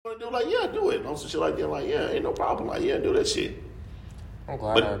do? Like, yeah, do it. On some shit like that. Like, yeah, ain't no problem. Like, yeah, do that shit. I'm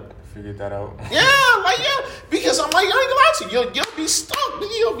glad I figured that out. Yeah, like, yeah. Because I'm like, I ain't gonna lie to you. You'll be stuck.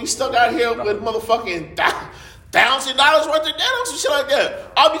 Nigga, you'll be stuck out here with motherfucking $1,000 worth of debt on some shit like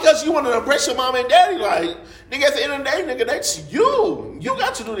that. All because you want to impress your mom and daddy. Like, nigga, at the end of the day, nigga, that's you. You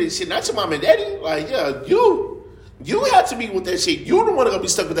got to do this shit, not your mom and daddy. Like, yeah, you have to be with that shit. You don't want to go be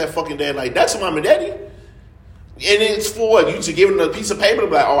stuck with that fucking dad. Like, that's your mom and daddy. And it's for what? You just giving them a piece of paper to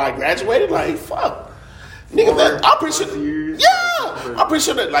be like, oh, I graduated? Like, fuck. Nigga, I'm pretty sure. Yeah, I'm pretty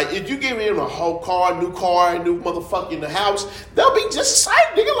sure that, like, if you give him a whole car, new motherfucking house, they'll be just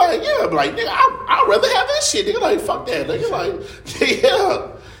excited, nigga. Like, yeah, like, nigga, I'd rather have that shit, nigga. Like, fuck that, nigga. Like, yeah.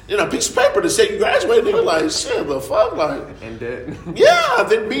 You know, a piece of paper to say you graduated, nigga. Like, shit, the fuck, like. And dead. Yeah,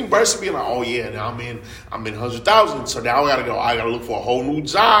 then being bursting, being like, oh yeah, now I'm in 100,000, so now I gotta look for a whole new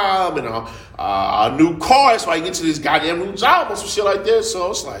job and a new car so I can get to this goddamn new job or some shit like that.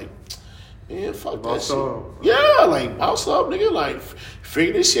 So it's like, man, fuck that shit. Yeah, like, bounce up, nigga. Like,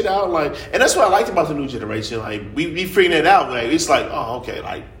 figure this shit out. Like, and that's what I liked about the new generation. Like, we figuring it out. Like, it's like, oh, okay,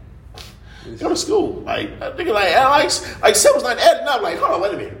 like, go to school. Like, nigga, like, something's not adding up. Like, hold on,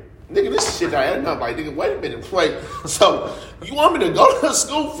 wait a minute. Nigga, this shit not adding up. Like, nigga, wait a minute. Like, so, you want me to go to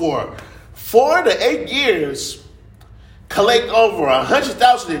school for 4 to 8 years, collect over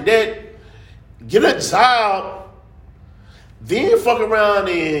 100,000 in debt, get a job, then fuck around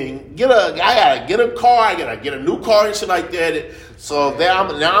and I gotta get a car, I gotta get a new car and shit like that. So now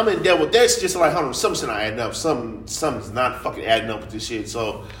I'm in debt with that. It's just like, hold on, something's not adding up. Something's not fucking adding up with this shit.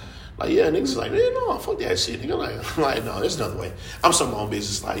 So, like, yeah, niggas like, man, no, fuck that shit. Nigga, like, no, there's another way. I'm starting my own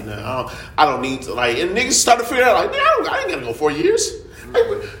business. Like, no, I don't need to. Like, and niggas start to figure out, like, I ain't gotta go 4 years. Like,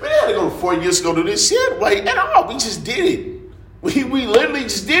 we didn't have to go 4 years to go do this shit. Like, at all. We just did it. We literally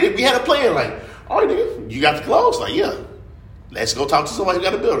just did it. We had a plan. Like, all right, nigga, you got the clothes? Like, yeah. Let's go talk to somebody who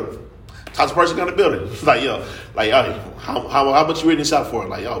got a building. Talk to the person who got a building. Like, yo, like, how much you renting this out for?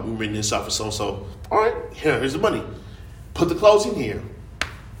 Like, yo, we renting this out for so-and-so. All right, here's the money. Put the clothes in here.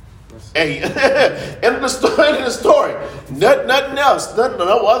 Hey, end of the story. Nothing else.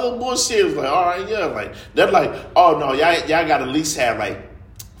 No other bullshit. It was like, all right, yeah. Like, they're like, oh, no, y'all got to at least have, like,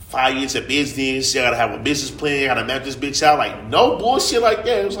 5 years of business. Y'all got to have a business plan. Y'all got to map this bitch out. Like, no bullshit like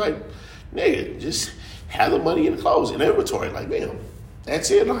that. It was like, nigga, just have the money in the clothes, in inventory. Like, bam.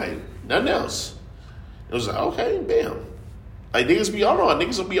 That's it. Like, nothing else. It was like, okay, bam. Like, niggas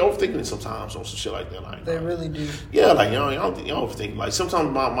will be overthinking it sometimes on some shit like that. Like, they really do. Yeah, like, you don't overthink. Like,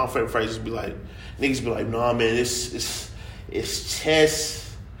 sometimes my favorite phrases be like, niggas be like, nah, man, it's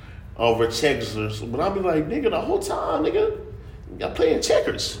chess over checkers. But I'll be like, nigga, the whole time, nigga, y'all playing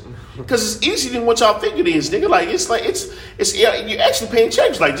checkers. Because it's easier than what y'all think it is, nigga. Like, yeah, you're actually playing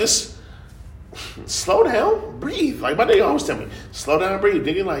checkers. Like, just slow down, breathe. Like, my nigga always tell me, slow down, breathe,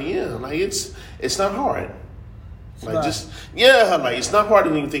 nigga. Like, yeah, like, it's not hard. Like, right. Just, yeah, like, it's not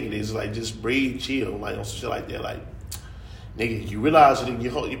harder than you think it is. Like, just breathe, chill, like, on some shit like that. Like, nigga, you realize that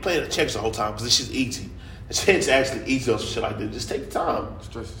you're playing the checks the whole time because this shit's easy. It's actually easy on some shit like that. Just take the time.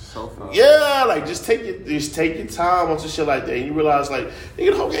 Stress yourself out. Yeah, like, just take your time on some shit like that. And you realize, like,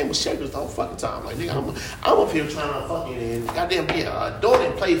 nigga, the whole game was checkers the whole fucking time. Like, nigga, I'm up here trying to fucking goddamn be an adult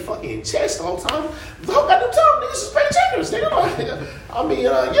and play fucking chess the whole time. The whole goddamn time, niggas just playing checkers, nigga. Like, I mean,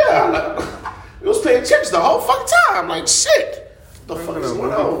 yeah, like, we was playing checkers the whole fucking time. Like, shit. The fuck is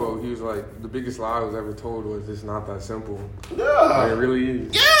going on? He was like, the biggest lie I was ever told was it's not that simple. Yeah. Like, it really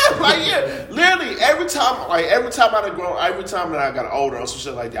is. Yeah, like, yeah. Literally, every time that I got older or some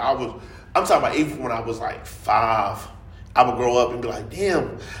shit like that, I'm talking about even when I was like 5, I would grow up and be like,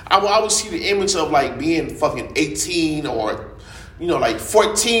 damn. I would always see the image of like being fucking 18 or, you know, like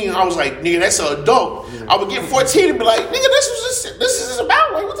 14. I was like, nigga, that's an adult. Yeah. I would get 14 and be like, nigga, this is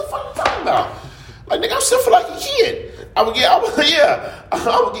about. Like, what the fuck are you talking about? Like, nigga, I'm still feel like a kid. I would get 18.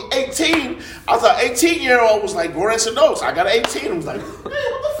 I thought 18-year-old was like grown as adults. I got 18. I was like, man, what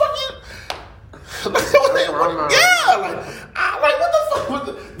the fuck you? Yeah, like what the fuck?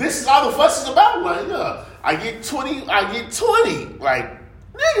 This is all the fuss is about. Like, yeah, I get 20. Like,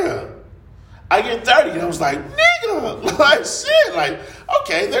 nigga, I get 30. And I was like, nigga, like shit. Like,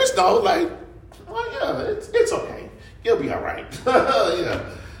 okay, there's no like, well, yeah, it's okay. You'll be all right. Yeah.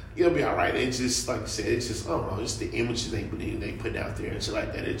 You'll be all right. It's just, like I said, it's just, I don't know, it's the images they put out there and shit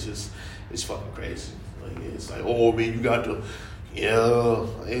like that. It's fucking crazy. Like, it's like, oh, man, you got to, yeah,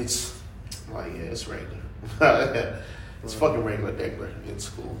 it's like, yeah, it's regular. It's fucking regular. It's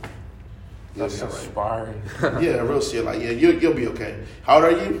cool. That's inspiring. Yeah, real shit. Like, yeah, you'll be okay. How old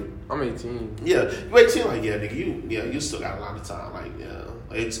are you? I'm 18. Yeah, you 18. Like, yeah, nigga, you still got a lot of time. Like, yeah,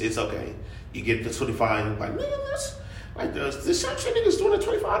 it's okay. You get to 25, and you're like, nigga, Like the same shit niggas doing at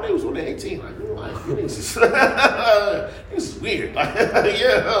 25, they was doing at 18. Like you niggas is, this is weird. Like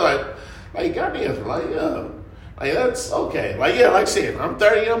like goddamn, like that's okay. Like like I said, I'm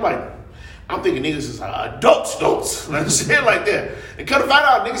 30. I'm thinking niggas is adults. Like shit like that. And come to find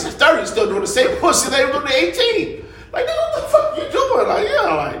out, niggas is 30 still doing the same bullshit they were doing at 18. Like nigga, what the fuck you doing?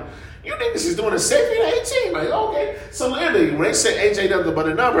 Like you niggas is doing the same thing at 18. Like, okay. So literally, when they say age ain't nothing but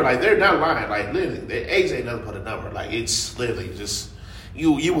a number, like they're not lying. Like literally, their age ain't nothing but a number. Like it's literally just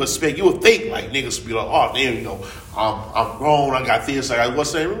you would think like niggas would be like, oh damn, I'm grown, I got this, I got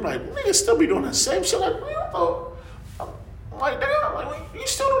what's name. I'm like, niggas still be doing the same shit. Like, what the? I'm like, damn, like you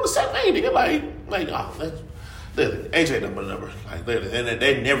still doing the same thing, nigga. Like, oh, that's literally age ain't nothing but a number. Like literally, and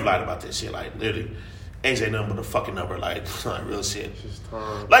they never lied about this shit. Like literally. Age ain't nothing but a fucking number, like real shit. Just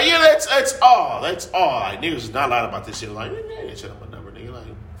time. Like that's all. Like niggas is not lying about this shit. Like ain't shit up a number, nigga. Like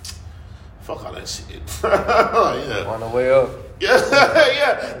fuck all that shit. Yeah. On the way up. Yeah.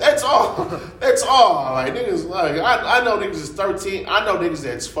 That's all. That's all. Like niggas, like I know niggas is 13. I know niggas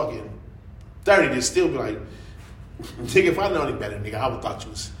that's fucking 30 that still be like, nigga. If I know any better, nigga, I would thought you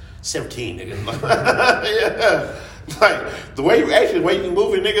was 17, nigga. Like, yeah. Like the way you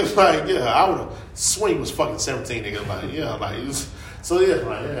moving, niggas. Like I would have sworn you was fucking 17, nigga. Like it was, so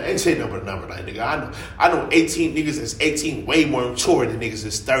ain't say number to number, like nigga. I know 18 niggas that's 18 way more mature than niggas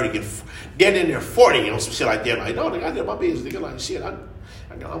that's 30 and then in their 40, some shit like that. Like no, nigga, I did my business, nigga. Like shit, I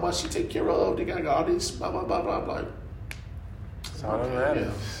got how much she take care of, nigga. I got all this, blah blah blah blah blah. That's all that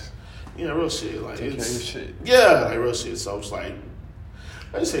matters. Yeah, real shit. Like take care of your shit. Yeah, like real shit. So it's like.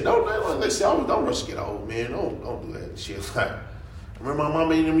 They say don't rush to get old, man. Don't do that shit. Like, I remember my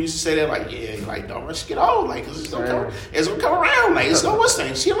mama and them used to say that, like, yeah, like don't rush to get old, like, cause it's gonna come around, like it's gonna what's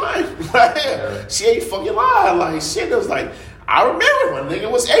thing. She lying, she ain't fucking lying, like shit. It was like I remember when nigga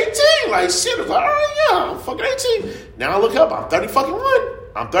was 18, like shit. It was like, oh yeah, I'm fucking 18. Now I look up, I'm 30 fucking one.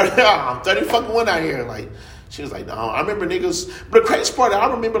 I'm 30 fucking one out here, like. She was like, no, I remember niggas. But the crazy part, I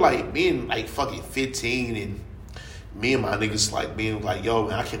remember like being like fucking 15 and. Me and my niggas like being like, yo,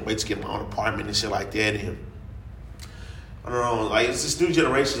 man, I can't wait to get my own apartment and shit like that. And I don't know, like it's this new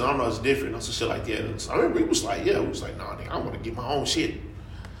generation. I don't know, it's different. Some shit like that. And so I remember we was like, nah, nigga, I want to get my own shit.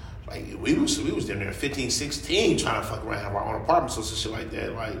 Like we was down there 15, 16 trying to fuck around, have our own apartments or some shit like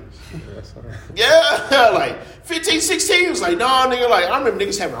that. Like, yeah, like 15, 16. It was like, nah, nigga. Like I remember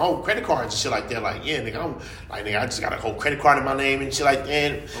niggas having whole credit cards and shit like that. Like, yeah, nigga, I just got a whole credit card in my name and shit like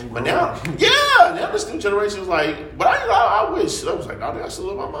that. But now this new generation was like, but I wish I was like, nah, nigga, I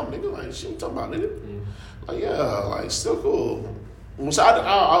still love my mom, nigga. Like, shit, you talking about, nigga? Like, yeah, like still cool. So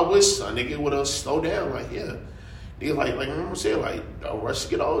I wish a nigga would have slowed down. Like, yeah. Nigga, like my mama said, like, don't rush to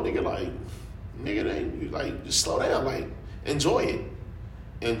get old, nigga. Like, nigga, ain't like just slow down, like, enjoy it,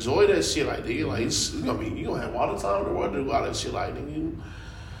 enjoy that shit, like, nigga. Like, it's gonna be, you gonna have all the time in the world to do all that shit, like, nigga. You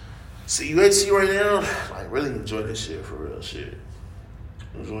see you ain't see right now, like, really enjoy that shit for real, shit.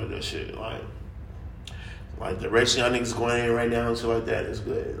 Enjoy that shit, like the direction y'all niggas going in right now and shit like that is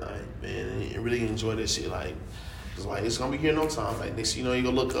good, like, man, really enjoy that shit, like, cause like it's gonna be here in no time, like, next you know you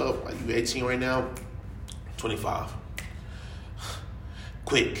gonna look up, like, you 18 right now. 25.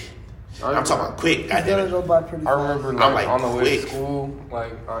 Quick. I'm talking about quick. Goddamn it. I remember like, I'm like on the way quick. to school,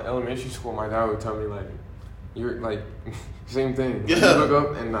 like elementary school, my dad would tell me like, you're like, same thing. Yeah. You look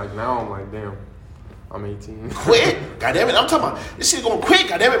up and like now I'm like, damn, I'm 18. Quick. Goddamn it. I'm talking about this shit going quick.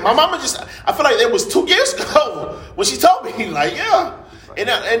 Goddamn it. My mama I feel like that was 2 years ago when she told me, like, yeah. And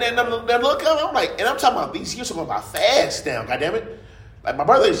then I look up, I'm like, and I'm talking about these years are going by fast now. Goddamn it. Like my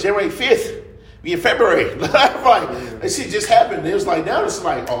birthday is January 5th. Be in February. Like, that shit just happened. It was like, now it's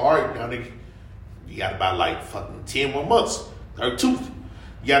like, oh, all right, now nigga, you got about like fucking 10 more months. 32. You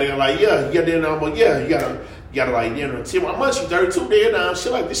gotta like, yeah, you gotta like, 10 more months, you 32 there now.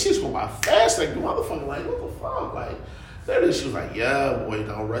 Shit like, this shit's going by fast. Like, the motherfucker, like, what the fuck? Like, that she was like, yeah, boy,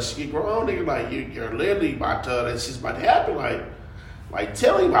 don't rush to get grown, nigga. Like, you're literally about to, that shit's about to happen. Like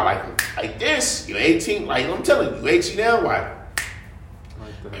telling you about like this, you're 18. Like, I'm telling you 18 now, why?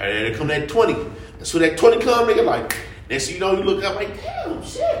 There come that 20. And so that 20 come, nigga, like, next thing you know, you look up like, damn,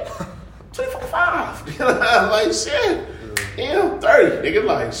 shit, 25. Like, shit, damn, 30. Nigga,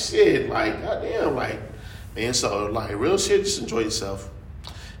 like, shit, like, goddamn, like, man, so, like, real shit, just enjoy yourself.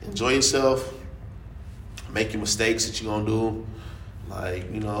 Enjoy yourself. Make your mistakes that you're gonna do.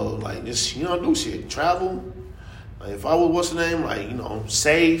 Like, you know, like, just, you know, do shit. Travel. Like, if I was, what's the name? Like, you know,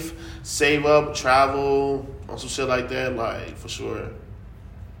 save up, travel, on some shit like that, like, for sure.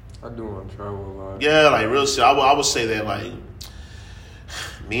 I do want to travel a lot. Yeah, like real shit. I would say that, like,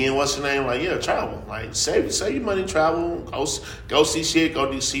 me and what's the name, like, yeah, travel. Like, save your money, travel, go see shit,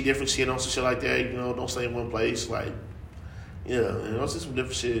 see different shit on some shit like that. You know, don't stay in one place. Like, see some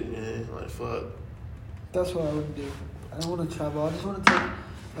different shit, man. Like, fuck. That's what I would do. I don't want to travel. I just want to take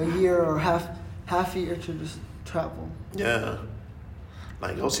a year or half a year to just travel. Yeah.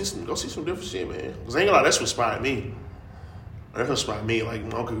 Like, go see some different shit, man. Cause I ain't gonna lie, that's what inspired me. That's what inspired me. Like,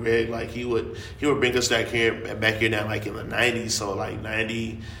 my Uncle Greg, like, he would bring us back here now, like, in the 90s. So, like,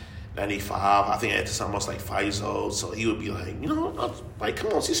 90, 95. I think at the time I was, like, 5 years old. So, he would be like, like,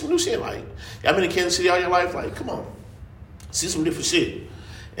 come on, see some new shit. Like, y'all been in Kansas City all your life? Like, come on. See some different shit.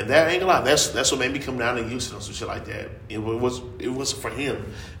 And that ain't gonna lie, that's what made me come down to Houston or some shit like that. It was for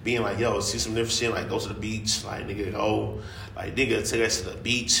him being like, yo, see some different shit, like go to the beach, like nigga take us to the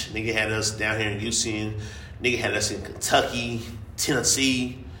beach. Nigga had us down here in Houston, nigga had us in Kentucky,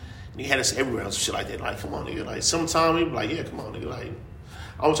 Tennessee, nigga had us everywhere and some shit like that. Like, come on, nigga. Like sometime we be like, yeah, come on, nigga. Like,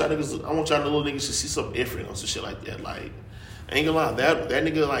 I want y'all little niggas to see something different or some shit like that. Like, I ain't gonna lie, that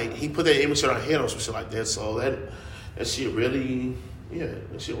nigga, like, he put that image on our head or some shit like that. So that shit really. Yeah,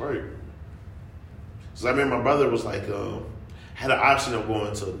 that shit worked. So I remember my brother was like, had an option of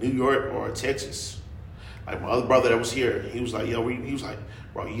going to New York or Texas. Like my other brother that was here, he was like, yo, he was like,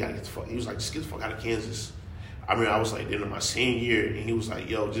 bro, you gotta get the fuck. He was like, just get the fuck out of Kansas. I mean, I was like, in my senior year, and he was like,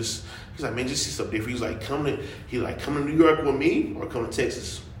 yo, he's like, man, just see something different. He was like, come to New York with me or come to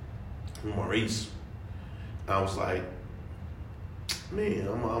Texas with Maurice. And I was like, man,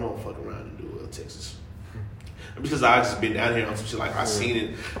 I'm gonna fuck around and do Texas. Because I just been down here on some shit, like I seen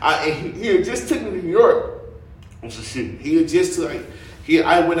it. He had just took me to New York on some shit. He had just I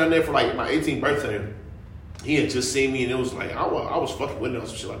went down there for like my 18th birthday. He had just seen me and it was like I was fucking with him on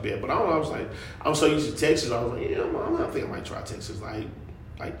some shit like that. But I don't know, I was like, I'm so used to Texas. I was like, yeah, I think I might try Texas. Like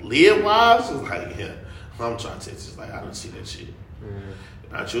live wise, I was like, yeah, I'm trying Texas. Like I didn't see that shit.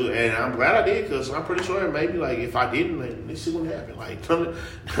 Mm-hmm. Not true, and I'm glad I did because I'm pretty sure maybe like if I didn't, like, this shit wouldn't happen. Like none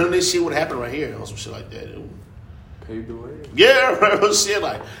of this shit would happen right here on some shit like that. Paved the way. Yeah, right. Shit,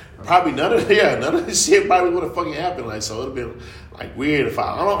 like probably none of this shit probably would have fucking happened. Like, so it'd have been like weird if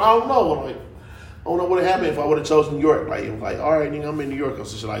I don't know. Like, I don't know what would have happened if I would have chosen New York. Like, it was like, all right, nigga, I'm in New York or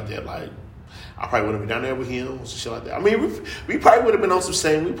some shit like that. Like, I probably would have been down there with him or some shit like that. I mean, we probably would have been on some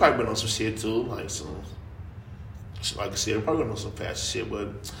same. We probably been on some shit too, like some. Like I said, we probably been on some fast shit, but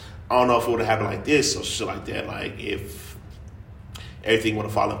I don't know if it would have happened like this or shit like that. Like, if everything would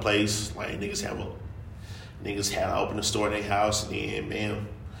have fallen in place, like niggas had to open a store in their house and then, man,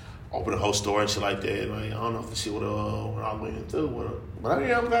 open a whole store and shit like that. Like, I don't know if the shit would have went all the way into. But I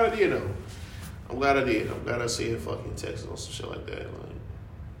mean, I'm glad I did, though. I'm glad I did. I'm glad I see it fucking Texas or some shit like that. Like,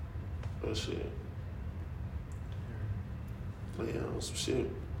 that shit. But yeah, some shit.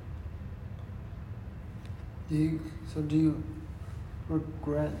 Do you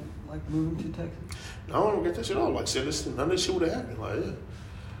regret, like, moving to Texas? No, I don't regret that shit at all. Like I said, none of this shit would have happened. Like, yeah.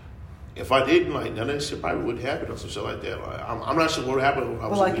 If I didn't, like, none of that shit probably wouldn't happen or some shit like that. Like, I'm not sure what would happen if I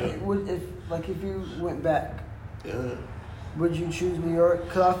was if you went back, yeah, would you choose New York?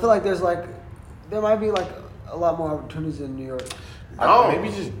 Because I feel like there might be, like, a lot more opportunities in New York. No. Maybe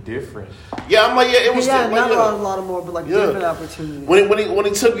just different. Yeah, I'm like, yeah, it was. Yeah, like, not a lot more, but like different opportunities. When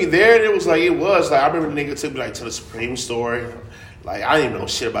he took me there, it was like I remember the nigga took me like to the Supreme store. Like I didn't even know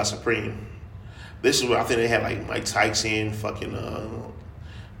shit about Supreme. This is where I think they had like Mike Tyson, fucking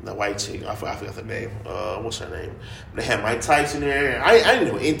the white chick. I forgot the name. What's her name? They had Mike Tyson there. I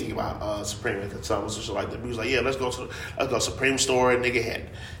didn't know anything about Supreme at the time. So shit like that. He was like, yeah, let's go Supreme store. And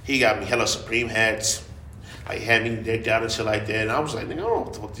he got me hella Supreme hats. Like, had me decked out and shit like that. And I was like, nigga, I don't know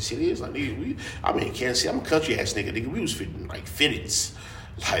what the fuck this shit is. Like, nigga, I'm in Kansas City. I'm a country ass nigga. Nigga, we was fitting, like, fitteds.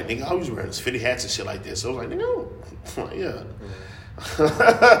 Like, nigga, I was wearing fitted hats and shit like that. So I was like, nigga, yeah.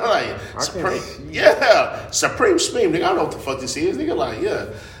 Like, Supreme Supreme. Nigga, I don't know what the fuck this is. Nigga, like,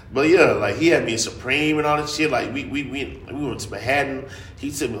 yeah. But, yeah, like, he had me in Supreme and all that shit. Like, we went to Manhattan. He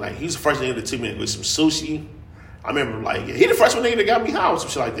took me, like, he was the first nigga that took me with some sushi. I remember, like, he the first one nigga that got me high with some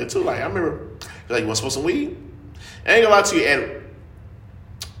shit like that, too. Like, I remember, like, you want to smoke some weed? I ain't gonna lie to you, at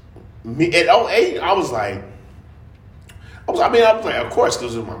 08, I was like, of course,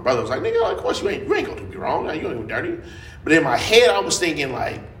 because my brother was like, nigga, like, of course, you ain't gonna do me wrong. Like, you ain't gonna dirty. But in my head, I was thinking,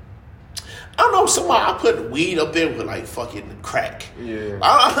 like, I don't know, somehow I put weed up there with, like, fucking crack. Yeah.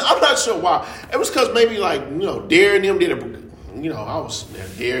 I'm not sure why. It was because maybe, like, you know, Dare and them did a... You know, I was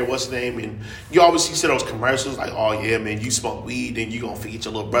there, what's the name? And you always see those commercials like, oh, yeah, man, you smoke weed, then you going to forget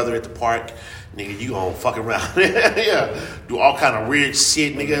your little brother at the park. Nigga, you going to fuck around. Yeah. Do all kind of weird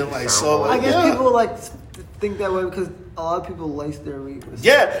shit, nigga. Like, so, like, I guess people, like, think that way because a lot of people lace their weed with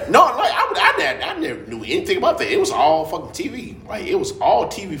yeah. No, like, I never knew anything about that. It was all fucking TV. Like, it was all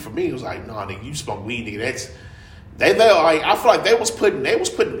TV for me. It was like, nah, nigga, you smoke weed, nigga. That's... They like, I feel like they was putting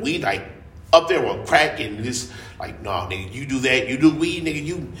weed, like, up there with crack and this, Like, no, nigga, you do that, you do weed, nigga,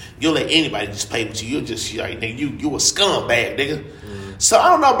 you'll let anybody just play with you. You're just like, nigga, you a scumbag, nigga. So I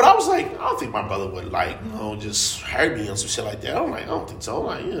don't know, but I was like, I don't think my brother would like, just hurt me on some shit like that. I'm like, I don't think so.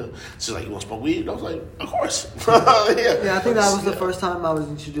 I'm like, yeah. She's like, you want to smoke weed? I was like, of course. Yeah, I think that was the first time I was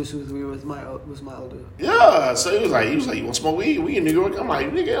introduced with weed was my older. Yeah, so he was like, you want to smoke weed? We in New York. I'm like,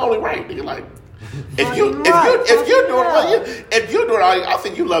 nigga, only right, nigga, like. If you're doing it, I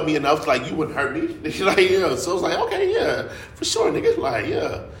think you love me enough to like you wouldn't hurt me. Like, yeah. So I was like, okay, yeah, for sure, nigga. Like,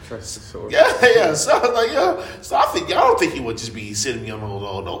 yeah. Yeah. So I was like, yeah. So I don't think he would just be sitting me on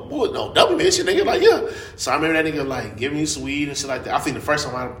no double man shit, nigga. Like, yeah. So I remember that nigga like giving me some weed and shit like that. I think the first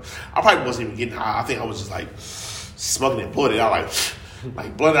time I probably wasn't even getting high. I think I was just like smoking and pulling it out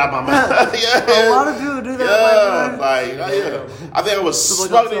like blood out my mouth. Yeah. A lot of people do that. Yeah. I think I was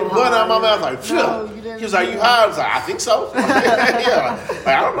smoking blood out my mouth. Like, he was like, you high? I was like, I think so. Yeah. Like,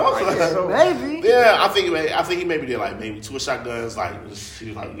 I don't know. Maybe. Yeah, I think he maybe did like maybe 2 shotguns. Like, he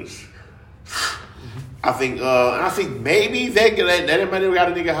was like this. I think maybe they might have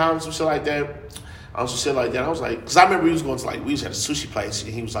got a nigga high on some shit like that. I was like, because I remember we was going to like, we was at a sushi place,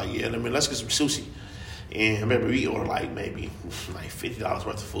 and he was like, yeah, let's get some sushi. And I remember we ordered like maybe like $50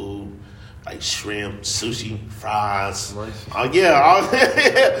 worth of food, like shrimp, sushi, fries. All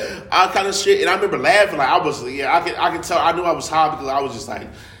kind of shit. And I remember laughing like I could tell. I knew I was high because I was just like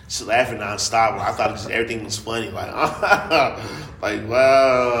just laughing nonstop. I thought everything was funny. Like like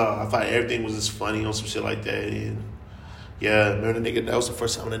wow, I thought everything was just funny on some shit like that. And yeah, remember the nigga? That was the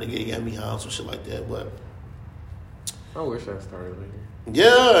first time that nigga got me high on some shit like that. But I wish I started later.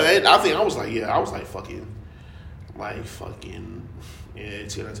 Yeah, and I think I was like fucking, yeah.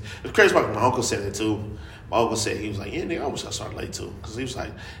 It's crazy about my uncle said it too. My uncle said, he was like, yeah, nigga, I wish I started late too. Because he was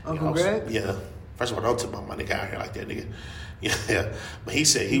like, Uncle Greg? Yeah. First of all, don't tip my nigga out here like that, nigga. Yeah. But he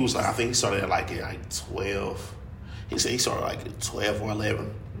said, he was like, I think he started at like 12. He said he started like at 12 or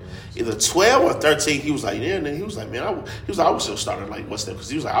 11. Either 12 or 13, he was like, yeah, and then he was like, man, I was still started like, what's that? Because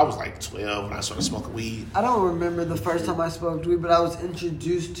he was like, I was like 12 when I started smoking weed. I don't remember the first time I smoked weed, but I was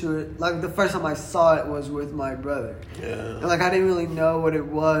introduced to it. Like, the first time I saw it was with my brother. Yeah. And, like, I didn't really know what it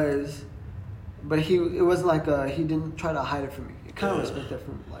was, but it wasn't like he didn't try to hide it from me. I kind of respect that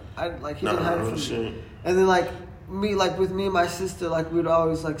from him. He didn't hide it from me. And then, with me and my sister, we'd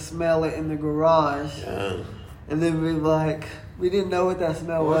always, smell it in the garage. Yeah. And then we didn't know what that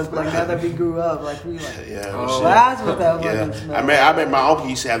smell was, but now that we grew up, that's what that fucking smell. I remember my uncle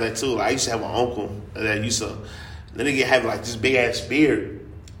used to have that too. I used to have an uncle that used to, the nigga have this big ass beard,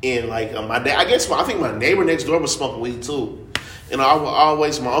 and my dad. I think my neighbor next door was smoking weed too. And my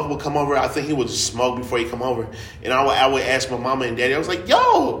uncle would come over. I think he would just smoke before he come over. And I would ask my mama and daddy. I was like,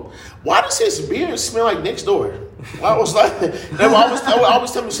 "Yo, why does his beard smell like next door?" I was like, they would always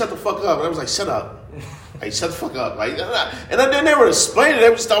tell me shut the fuck up, and I was like, "Shut up." Like, shut the fuck up. And I never explained it. They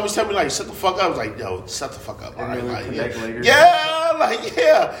would just always tell me, shut the fuck up. I was like, yo, shut the fuck up. All right? Later.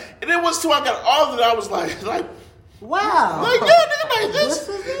 Yeah. And it was till I got older that I was like, wow.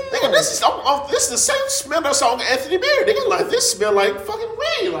 This is the same smell that's on Anthony Beard. Nigga, this smell like fucking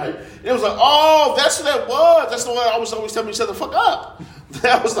weed. It was like, oh, that's what that was. That's the one I was always telling me, shut the fuck up.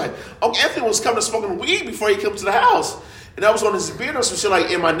 I was like, Uncle Anthony was coming to smoking weed before he came to the house. And I was on his beard or some shit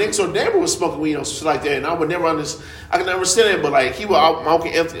and my next door neighbor was smoking weed or some shit like that. And I would never understand. I could never understand it, but my Uncle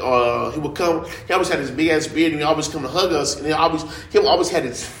Anthony, he would come. He always had his big ass beard, and he always come to hug us. And he always had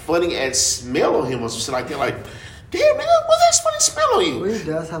this funny ass smell on him or some shit like that. Damn, nigga, what's that funny smell on you? Weed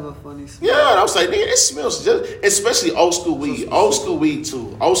does have a funny smell. Yeah, and I was like, nigga, it smells just, especially old school weed. Old school weed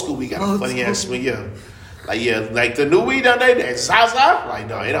too. Old school weed got a funny ass smell. Yeah. The new weed down there, that Zaza,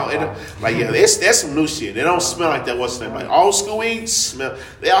 no, it don't, that's some new shit. It don't smell like that. What's that? Old school weed smell.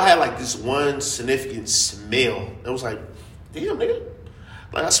 They all had this one significant smell. It was like, damn, nigga.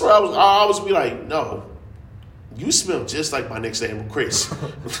 I swear I always be like, no, you smell just like my next name, Chris.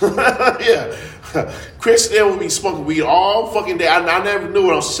 Yeah, Chris there would be smoking weed all fucking day. I never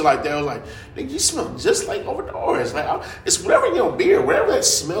knew it on shit like that. I was like, nigga, you smell just like over the doors. It's whatever in your beard, whatever that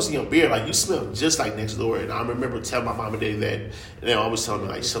smells in your beard, you smell just like next door. And I remember telling my mom and daddy that, and they always telling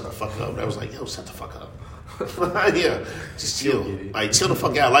me shut the fuck up. And I was like, yo, shut the fuck up. Yeah, just chill. Chill the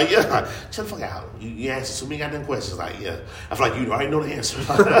fuck out. Chill the fuck out. You answer so many goddamn questions. Yeah, I feel like you already know the answer.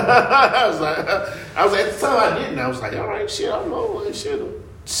 I was at the time I didn't. I was like, all right, shit, I don't know. Shit,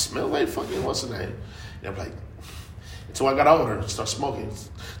 smell like fucking what's the name? And I'm like, until I got older and started smoking.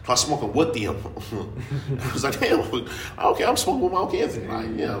 I was smoking with them. I was like, damn, okay, I'm smoking with my Uncle Anthony.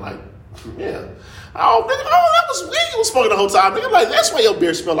 Yeah. Oh, nigga, that was weed you was smoking the whole time. Nigga, that's why your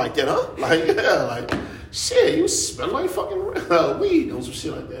beard smell like that, huh? Shit, you smell like fucking weed or some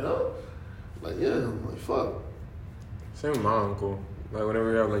shit like that, huh? Fuck. Same with my uncle. Like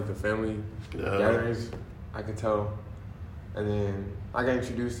whenever we have like the family gatherings, I can tell. And then I got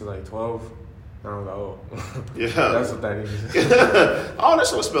introduced to like 12. And I was like, oh, yeah, that's what that is. Oh,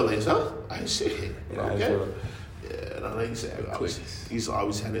 that's what spelling is, huh? I shit. Yeah, Okay. Yeah, no, like you said, I used to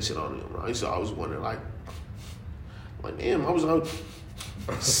always have that shit on him. I used to always wonder, like damn, I was on.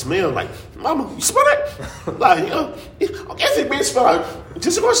 Smell like, mama, you smell that? Like, I guess it may smell like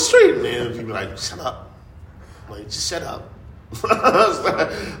just across the street. And then people be like, shut up. Like, just shut up.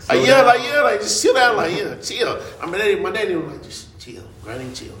 like, just sit down, like, yeah, chill. I mean, my daddy was like, just chill,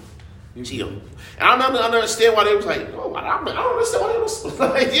 granny, chill. And I don't understand why they was like, oh, I don't understand why they was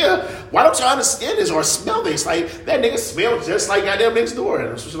like, yeah, why don't you understand this or smell this? Like, that nigga smelled just like goddamn next door.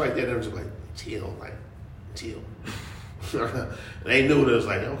 And shit like that. They was just like, chill. And they knew that it was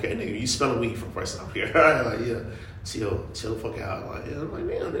like, okay, nigga, you smelling weed from first time here. Like, yeah, chill the fuck out. Like, yeah, I'm like,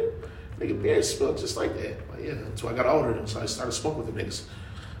 man, nigga beard smelled just like that. Like, yeah, until I got older, and so I started smoking with the niggas.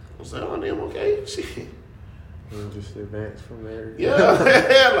 I was like, oh, damn, okay, shit. And just advance from there. Yeah,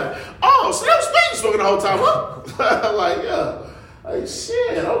 like, oh, so that was me smoking the whole time, huh? Like, yeah. Like,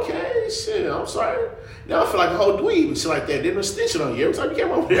 shit, okay, shit, I'm sorry. Now I feel like a whole dweeb and shit like that. Didn't snitch on you every time you came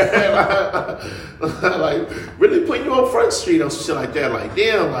over here. Like, really putting you on Front Street or some shit like that. Like,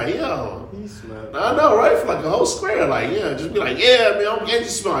 damn, like, yo. He smelled. I know, right? For like a whole square. Like, yeah, just be like, yeah, man, I'm getting you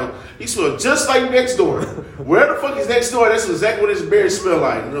smell. He smell just like next door. Where the fuck is next door? That's exactly what his beard smell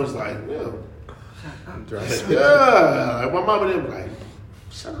like. And I was like, yeah. Yeah. Like, my mom and them like,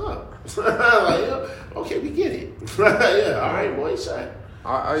 shut up. Like, yeah, okay, we get it. Yeah, all right, boy, shut.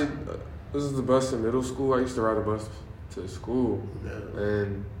 This is the bus in middle school. I used to ride a bus to school. Yeah.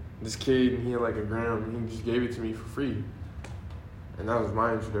 And this kid, he had like a gram. He just gave it to me for free. And that was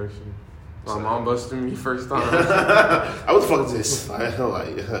my introduction. My mom busted me first time. What the fuck is this? Like,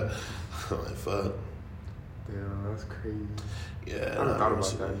 fuck. Damn, that's crazy. Yeah, I never thought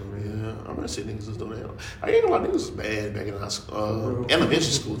about that. Yeah, I remember seeing niggas was doing that. I ain't gonna lie, niggas was bad back in high school, elementary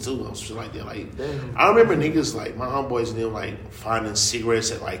school too, or shit like that. Like, damn. I remember niggas like my homeboys and them like finding cigarettes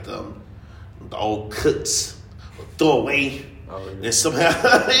at like the old cooks, throw away. Oh, yeah. And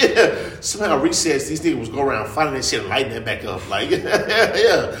somehow recess, these niggas was go around finding that shit and lighting that back up. Like,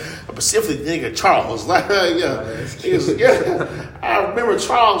 yeah. Specifically, nigga Charles. Like, yeah. I remember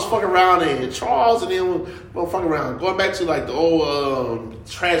Charles fucking around and Charles and them fucking around. Going back to like the old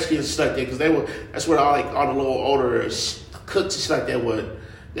trash cans and stuff like that, because that's where all the little older cooks and shit like that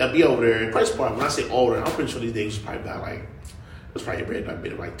they'll be over there. And Price Park, when I say older, I'm pretty sure these niggas was probably about like, it was probably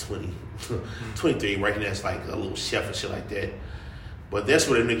been like 20, 23, working as like a little chef and shit like that. But that's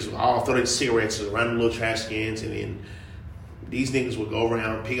where the niggas would all throw their cigarettes around the little trash cans, and then these niggas would go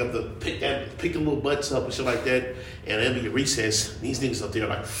around, pick the little butts up and shit like that, and then be at recess. These niggas up there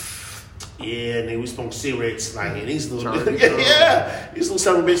like, yeah, nigga, we smoke cigarettes, like, and these little these little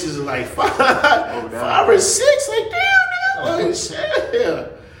son of bitches are like 5 or 6, like damn, nigga, like shit, yeah.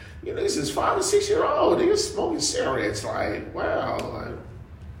 You know, this is 5 or 6 year old niggas smoking cigarettes. Like, wow, like,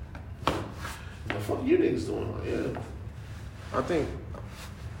 what the fuck you niggas doing? Like, yeah. I think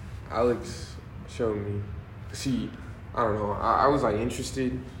Alex showed me. I don't know. I was like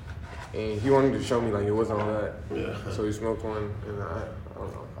interested, and he wanted to show me like it wasn't all that. Yeah. So he smoked one, and I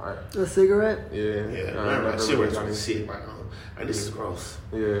don't know. A cigarette? Yeah. Yeah. Cigarettes on the seat. Like, this is gross.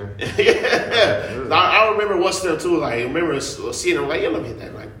 Yeah. Yeah. I remember what's there too. Like, I remember seeing him like, yeah, let me hit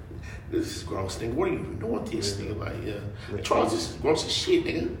that. Like, this is gross, nigga. What are you doing with this, nigga? Like, yeah. Charles, this is gross as shit,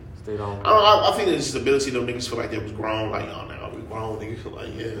 nigga. Stayed on. I think it's the ability of them niggas feel like they was grown. Like, oh, now we grown, nigga.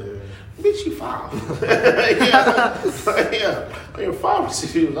 Like, yeah. Bitch, you 5. Yeah. Like, you're 5 or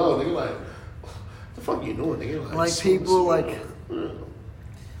 6 years old, nigga. Like, what the fuck you doing, nigga? Like people, like,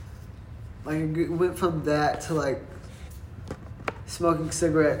 it went from that to, like, smoking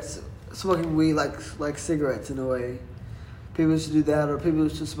weed like cigarettes in a way. People should do that, or people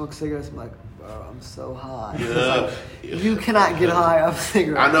should smoke cigarettes. I'm like, bro, I'm so high. Yeah. Like, you cannot get high off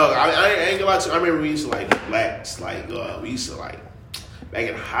cigarettes. I know. I ain't gonna lie to you. I remember we used to like blacks. Like we used to like back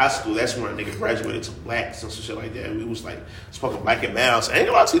in high school. That's when a nigga graduated to blacks and some shit like that. We was like smoking black and mouse. I ain't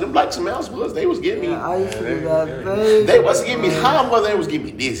gonna lie to you. Them blacks and mouse they was getting me. Yeah, I used to do that. They wasn't getting me high, but they was getting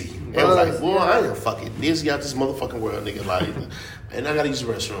me dizzy. They was like, boy, I ain't fucking dizzy out this motherfucking world, nigga. Like, and I gotta use the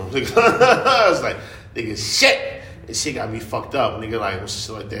restroom. I was like, nigga, shit. And shit got me fucked up, nigga. Like, what's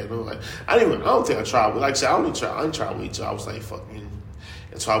shit like that? And I'm like, I don't think I tried. But like I said, I didn't try weed till I was like fucking.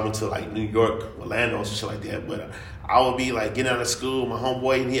 And so I went to like New York, Orlando, and some shit like that. But I would be like getting out of school, my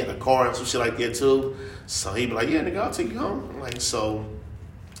homeboy, and he had a car and some shit like that too. So he'd be like, yeah, nigga, I'll take you home. I'm like, so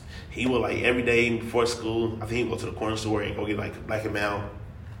he would like every day before school, I think he'd go to the corner store and go get like a Black and Mild.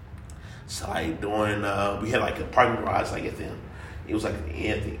 So like during we had like a parking garage like at the it was like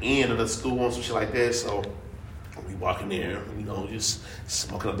at the end of the school and some shit like that. So we walking there, you know, just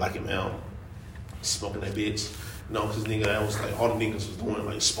smoking a black and male, smoking that bitch. You know, because nigga, that was like all the niggas was doing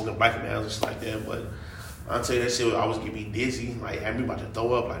like smoking black and male and shit like that. But I'll tell you that shit would always get me dizzy, like had me about to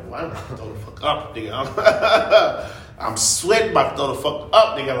throw up. Like, why am I about to throw the fuck up, nigga? I'm sweating about to throw the fuck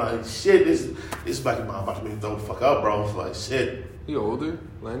up, nigga. Like shit, this black and male about to make me throw the fuck up, bro. Like shit. You older,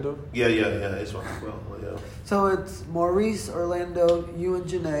 Lando? Yeah. It's my bro. Yeah. So it's Maurice, Orlando, you and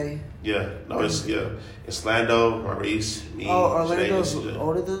Janae. Yeah, no, it's Lando, Maurice, me. Oh, Orlando's Janae,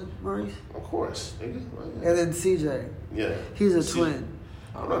 older than Maurice? Of course, nigga. And then CJ. Yeah. He's a twin.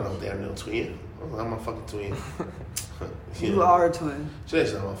 I'm not no damn no twin. I'm a fucking twin. You are a twin.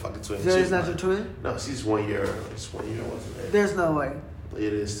 Janae's not my fucking twin. Janae's not your twin? No, she's 1 year. It's 1 year, wasn't it? There's no way.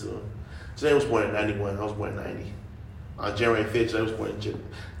 It is too. Janae was born in 91. I was born in 90. On January 5th, Janae was born in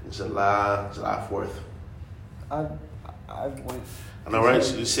July 4th. I went. I know, right?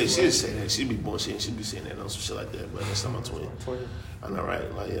 She just say that. She'd be bullshitting. She'd be saying that on some shit like that, but that's not my twin. I know,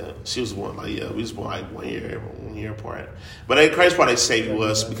 right? Like, yeah, she was born. Like, yeah, we was born like 1 year apart. But the crazy part they say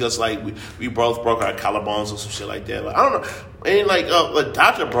was because like we both broke our collarbones or some shit like that. Like, I don't know. And like the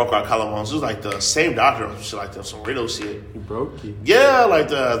doctor broke our collarbones. It was like the same doctor or some shit like that. Some weirdo shit. He broke you? Yeah, like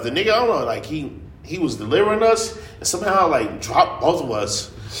the nigga. I don't know. Like he was delivering us and somehow like dropped both of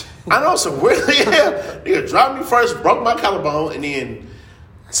us. I know some weird. Yeah, nigga dropped me first, broke my collarbone, and then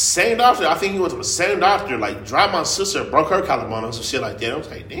same doctor. I think he went to the same doctor. Like dropped my sister, broke her collarbone, and some shit like that. I was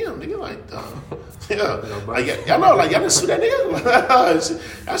like, damn, nigga, like, yeah, like y'all know, like y'all didn't sue that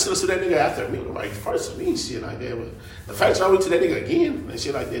nigga. I should have sued that nigga after me, like first me, shit like that. But the fact that I went to that nigga again and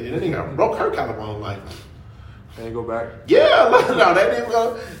shit like that, then that nigga broke her collarbone, like. They go back? Yeah, no, that didn't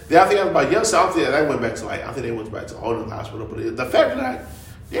go. Then I think I was about young, so I think that went back to like, I think they went back to older hospital. But the fact that like,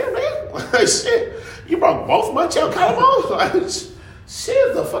 damn, man, like, shit, you broke both my child collarbones? Like,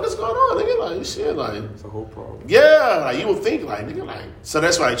 shit, the fuck is going on, nigga? Like, shit, like. It's a whole problem. Yeah, like, you would think, like, nigga, like. So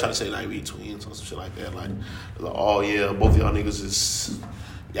that's why I try to say, like, we twins or some shit like that. Like, oh, yeah, both of y'all niggas is,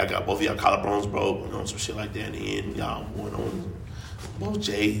 y'all got both of y'all collarbones broke, you know, some shit like that. And then y'all went on both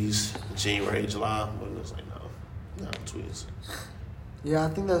J's, January, July. But it's like, no, twins. Yeah, I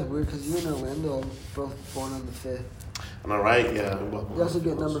think that's weird because you and Orlando are both born on the 5th. I know, right? Yeah. You also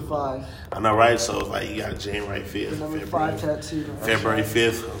get number 5. I know, right? So it's like you got January 5th. Number 5 tattoo. February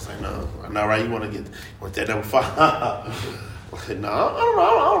 5th. I was like, no. I know, right? You want that number 5? No,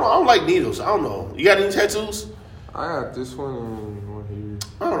 I don't like needles. I don't know. You got any tattoos? I got this one and one here.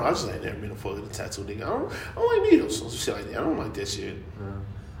 I don't know. I just ain't never been a fucking tattoo nigga. I don't like needles. Some shit like that. I don't like that shit. Yeah.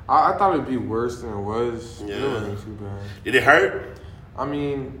 I thought it'd be worse than it was. Yeah. It wasn't too bad. Did it hurt? I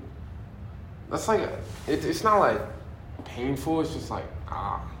mean, that's like, it's not like painful. It's just like,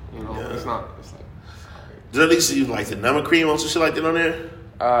 you know, Yeah. it's not, it's like, sorry. Did at least use like the number cream or some shit like that on there?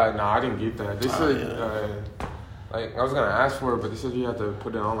 No, I didn't get that. They said, yeah. like, I was going to ask for it, but they said you had to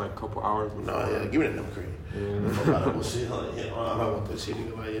put it on like a couple hours before. No, yeah. Give me that number cream. Yeah. I don't want that shit,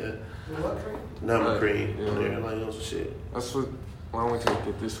 nigga. Like, yeah. What cream? Number cream Yeah. on there. Like, you know, some shit. That's what, why don't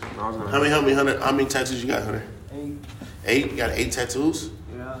we get this one? I was gonna How many tattoos you got, Hunter? 8. 8? You got 8 tattoos?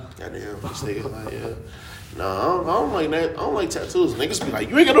 Yeah. Goddamn, this nigga, like, yeah. No, I don't like that. I don't like tattoos. Niggas be like,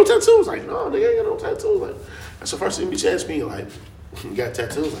 you ain't got no tattoos? Like, no, nigga ain't got no tattoos. Like, that's the first thing bitch asked me. Like, you got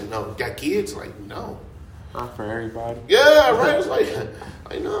tattoos? Like, no. Got kids? Like, no. Not for everybody. Yeah, right. It's like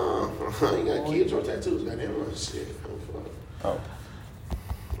no, I ain't got kids or tattoos. Goddamn, like, shit. Oh.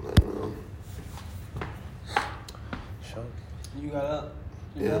 Like, no. Sure. You got up?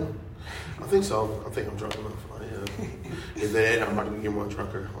 Yeah. I think so. I think I'm drunk enough. Like, yeah. If that, I'm about to get more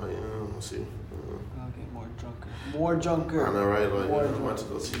drunker. Like, let's see. I'll get more drunker. More drunker. I know, right? Like, More I'm about drunker. to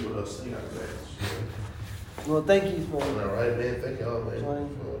go see what else they got back. Well, thank you for I know, right, man? Thank y'all, man.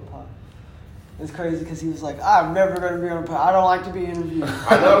 joining the pod. It's crazy because he was like, I'm never going to be on a pod. I don't like to be interviewed.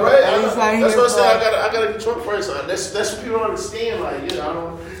 I know, right? And he's not That's here what I for- said. I gotta get drunk first. That's what people don't understand. Like, I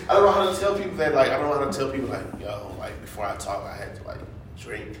don't know how to tell people that. Like, I don't know how to tell people like, yo, like before I talk, I had to like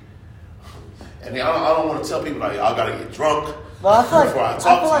drink. And then I don't want to tell people like, y'all gotta get drunk Well, I feel like, before I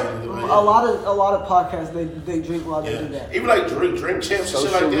talk to you. a lot of podcasts they drink while they do that. Even like drink champs and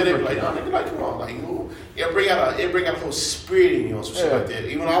shit like that. They be like, Social yo, nigga, like, come on, like, you know, it bring out a whole spirit in you or some shit like that.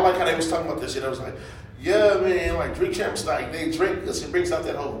 Even though I like how they was talking about this shit, I was like, yeah, man, like drink champs, like they drink because it brings out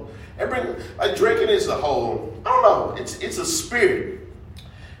that whole. Like drinking is a whole. I don't know. It's a spirit.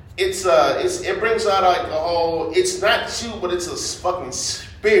 It brings out like a whole. It's not you, but it's a fucking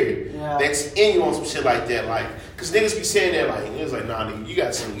spirit that's in you on some shit like that. Like, cause niggas be saying that like, it's like, nah, nigga, you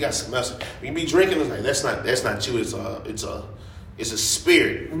got something else. When you be drinking, it's like that's not you. It's It's a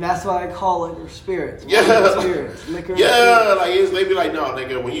spirit. And that's why I call it spirits. Yeah. Spirits. Liquor. Yeah, like they be like, no,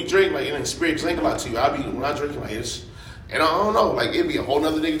 nigga, when you drink, like it ain't spirit, just ain't a lot to you. When I drink, like it's, and I don't know, like it'd be a whole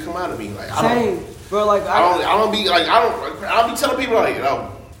nother nigga come out of me, like Same, bro. Like I don't be telling people like,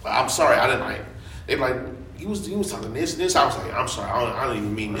 I'm sorry, I didn't like. They be like, he was talking this and this. I was like, I'm sorry, I don't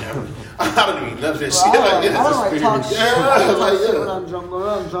even mean that. I don't even mean none of that shit. I don't like talk shit. Yeah, when I'm drunk. When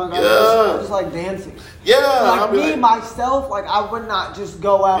I'm drunk, yeah. I'm just like dancing. Yeah, like me myself, like I would not just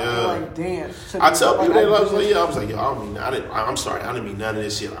go out and like dance. I tell people that I was like, yo, I don't mean that. I'm sorry, I didn't mean none of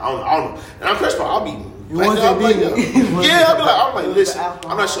this shit. I don't know. And I'm Chris Paul. I'll be. I'm like, listen,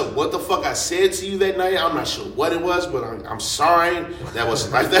 I'm not sure what the fuck I said to you that night. I'm not sure what it was, but I'm sorry. That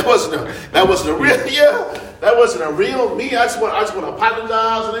wasn't a real me. I just want to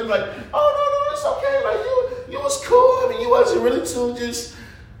apologize, and they be like, oh no, it's okay. Like you was cool. I mean, you wasn't really too just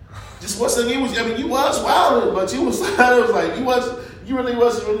wasn't. You was wilding, but you was. It was like you really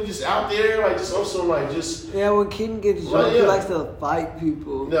wasn't really just out there, like just also like just. Yeah, when Keaton gets drunk, he likes to fight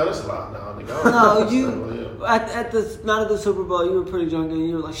people. No, that's a lot. No, at the Super Bowl, you were pretty drunk and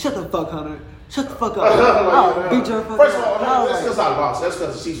you were like, "Shut the fuck, Hunter! Shut the fuck up! Beat your fuck." First of all, that's because I lost. That's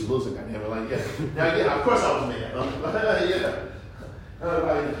because the Chiefs were losing. Goddamn it! Like yeah. Of course I was mad. Yeah.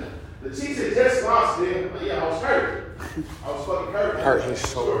 The Chiefs had just lost, man. Yeah, I was hurt. I was fucking hurt. Hurt his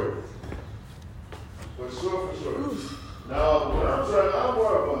soul. For sure. No, I'm more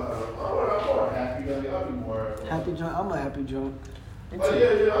happy. I'll be more happy drunk. I'm a happy drunk. But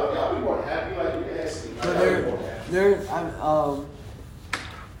yeah, I'll be more happy. Like you can ask me.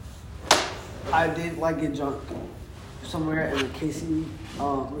 I did like get drunk somewhere and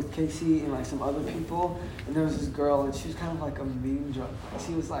with Casey and like some other people, and there was this girl and she was kind of like a mean drunk.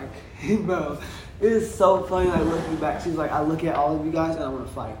 She was like, bro, it is so funny. Like looking back, she was like, I look at all of you guys and I want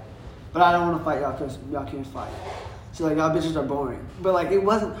to fight, but I don't want to fight y'all because y'all can't fight. She's like, y'all bitches are boring. But like, it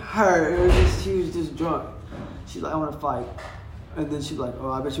wasn't her. It was just, she was just drunk. She's like, I want to fight. And then she'd be like,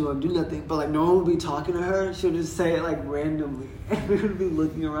 oh, I bet you won't do nothing. But like, no one would be talking to her. She'll just say it like randomly. And we would be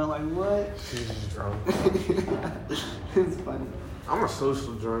looking around like, what? She's just drunk. It's funny. I'm a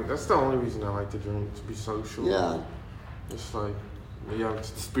social drunk. That's the only reason I like to drink, to be social. Yeah. It's like, yeah, the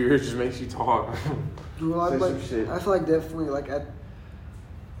spirit just makes you talk. Well, I feel like definitely like never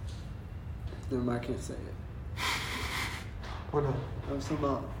mind, I can't say it. What? I was talking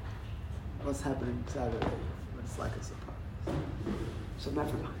about what's happening Saturday. It's like a surprise. So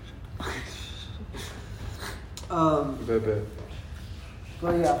never mind.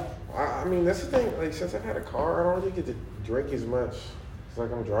 But yeah. I mean, that's the thing. Like, since I've had a car, I don't really get to drink as much. It's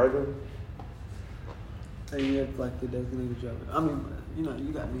like I'm driving. And you have like the designated driver. I mean, you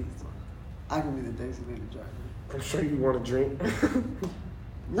got me. So I can be the designated driver. I'm sure you want to drink.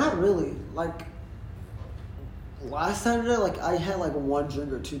 Not really. Like last Saturday, like I had like 1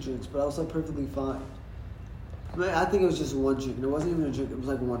 drink or 2 drinks, but I was like perfectly fine. I think it was just 1 drink, and it wasn't even a drink. It was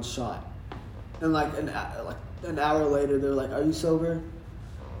like 1 shot. And like an hour later, they're like, "Are you sober?"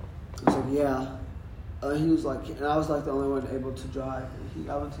 I was like, "Yeah." He was like, and I was like the only one able to drive. And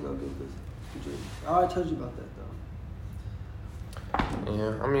I went to go get this drink. I already told you about that though.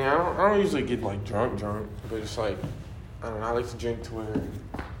 Yeah, I mean, I don't usually get like drunk, but it's like, I don't know. I like to drink to where,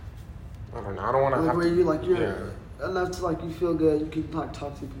 I don't know. I don't want to have where to. you like you're enough to like you feel good. You can like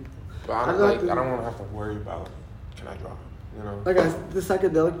talk to people. But I don't want to have to worry about, can I drive? You know. Like the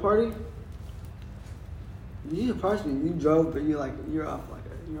psychedelic party. You surprised me. You drove, but you're off a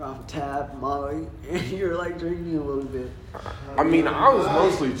tab, Molly, and you're like drinking a little bit. I mean, I was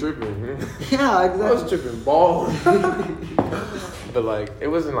mostly tripping. Yeah, exactly. I was tripping balls. But like, it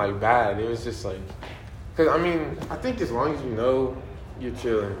wasn't like bad. It was just like, cause I mean, I think as long as you know you're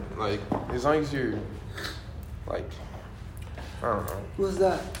chilling, like as long as you're like, I don't know. What's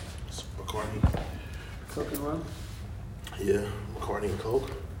that? It's McCartney. Coke and rum? Yeah, McCartney and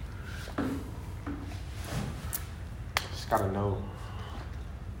Coke. Just gotta know.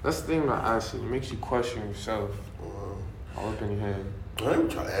 That's the thing about acid. It makes you question yourself. All up in your head. I never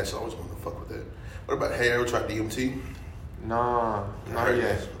tried acid. I always wanted to fuck with that. What about, hey, you ever tried DMT? Nah, not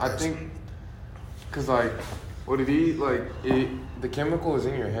yet. I think, cause like, what it is, like, the chemical is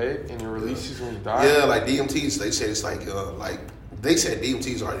in your head and it releases when you die. Yeah, like DMTs, they said it's like they said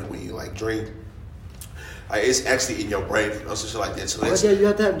DMTs are when you like drink. Like it's actually in your brain, or some shit like that. So that's, you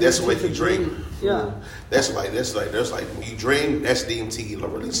have to have that's the way you drink. Yeah. There's like when you drink, that's DMT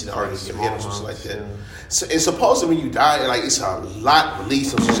releasing already in your head or something like that. So, and supposedly when you die, like it's a lot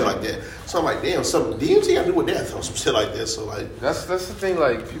released or some shit like that. So I'm like, damn, some DMT got to do with death or some shit like that. So like that's the thing.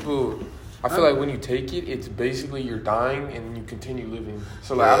 Like people, I feel like when you take it, it's basically you're dying and you continue living.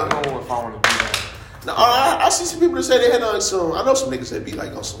 So like I don't know if I want to do that. No, I see some people that say they had like some. I know some niggas that be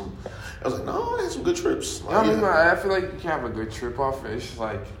like on some. I was like, no, I had some good trips. Like, I feel like you can have a good trip off it. It's just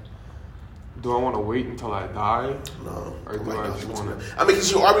like, do I want to wait until I die? No. Or do I just want to? I mean,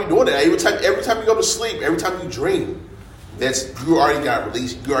 because you're already doing it. Every time you go to sleep, every time you dream, you already got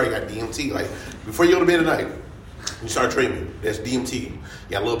released. You already got DMT. Like, before you go to bed at night, you start dreaming. That's DMT. You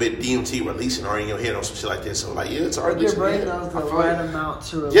got a little bit of DMT releasing already in your head on some shit like that. So, like, yeah, it's already. Your brain knows the right amount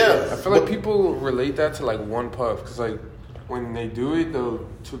to release. Yeah. I feel like people relate that to, like, one puff. Because, like, when they do it, they'll,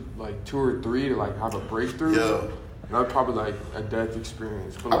 like, 2 or 3 to, like, have a breakthrough. Yeah. That's probably, like, a death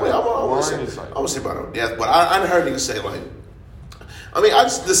experience. But, I mean, I won't say about no death, but I heard niggas say, like, I mean,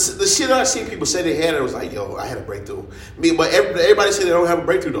 the shit that I see people say they had, it was like, yo, I had a breakthrough. But everybody said they don't have a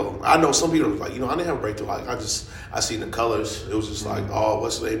breakthrough, though. I know some people was like, I didn't have a breakthrough. Like, I seen the colors. It was just like, oh,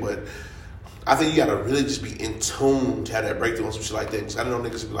 what's the name? But I think you got to really just be in tune to have that breakthrough on some shit like that. Because I don't know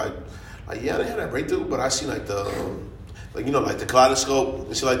niggas be like, yeah, I didn't have that breakthrough, but I seen, like, like the kaleidoscope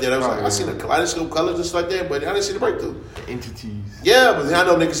and shit like that. I was I seen the kaleidoscope colors and shit like that, but I didn't see the breakthrough. The entities. Yeah, but then I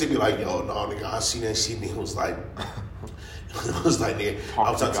know niggas would be like, yo, no, nigga, I seen that shit, and it was like, nigga,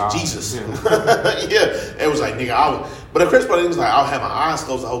 I was talking to Jesus. Yeah. It was like, nigga, but the crazy part was like, I had my eyes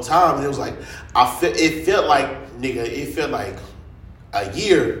closed the whole time, and it was like, it felt like a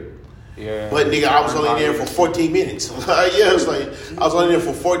year. Yeah. But nigga, I was only there for 14 minutes. It was like, I was only there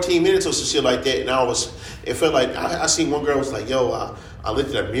for 14 minutes or some shit like that, and it felt like, I seen one girl was like, yo, I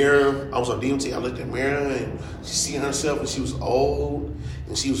looked at a mirror, I was on DMT, I looked at a mirror, and she seen herself, and she was old,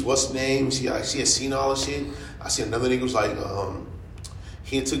 and she was, what's the name, she had seen all this shit. I seen another nigga was like,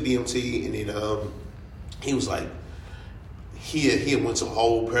 he had took DMT, and then he was like, he had went to a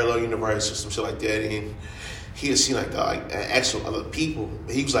whole parallel universe or some shit like that, and he had seen like actual other people.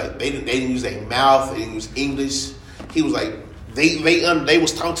 But he was like, they didn't use their mouth, they didn't use English. He was like, they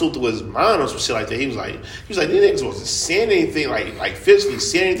was talking to him through his mind or some shit like that. He was like, these niggas wasn't saying anything like physically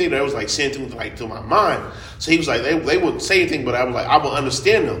saying anything. That was like saying through my mind. So he was like, they wouldn't say anything, but I was like, I would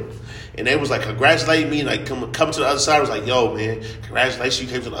understand them. And they was like congratulating me, like coming to the other side. I was like, yo, man, congratulations, you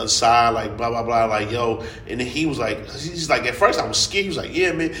came to the other side, like blah blah blah, like yo. And then he's like, at first I was scared. He was like,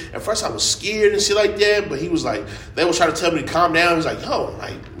 yeah, man. At first I was scared and shit like that. But he was like, they was trying to tell me to calm down. He was like, yo,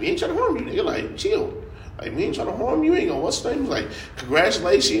 like we ain't trying to harm you, nigga. Like chill. Like we ain't trying to harm you. Ain't gonna what's the name? He was like,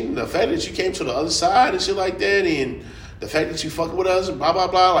 congratulations, the fact that you came to the other side and shit like that, and the fact that you fucking with us and blah blah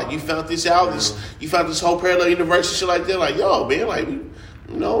blah. Like you found this out, you found this whole parallel universe and shit like that. Like yo, man, like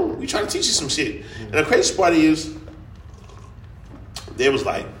we trying to teach you some shit. And the crazy part is,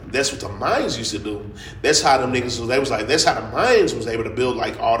 that's what the Mayans used to do. That's how them niggas that's how the Mayans was able to build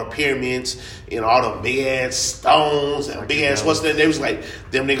like all the pyramids and all the big ass stones and big ass what's that? They was like,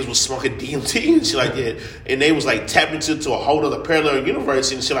 them niggas was smoking DMT and shit like that. And they was like tapping into a whole other parallel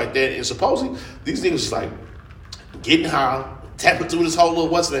universe and shit like that. And supposedly these niggas was like getting high, tapping through this whole little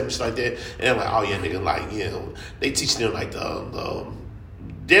what's that and shit like that. And they're like, oh yeah, nigga, like, they teaching them like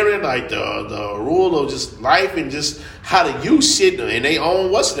they're in like the rule of just life and just how to use shit and they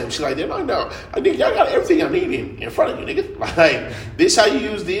own what's them. She's like, they're like, no, I think y'all got everything I need in front of you, nigga. Like, this how you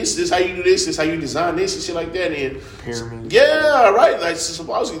use this how you do this how you design this and shit like that. And pyramids. Yeah, right. Like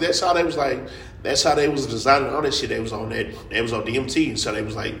supposedly that's how they was designing all that shit. They was on DMT, and so they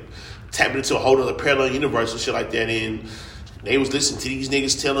was like tapping into a whole other parallel universe and shit like that. And they was listening to these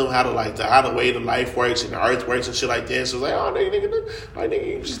niggas tell them how the way the life works and the earth works and shit like that. So it's like, oh, nigga,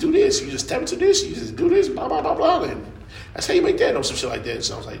 you just do this. You just tap into this. You just do this, blah, blah, blah, blah. And that's how you make that or some shit like that.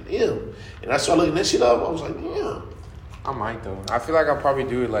 So I was like, yeah. And I started looking that shit up. I was like, yeah. I might, though. I feel like I'll probably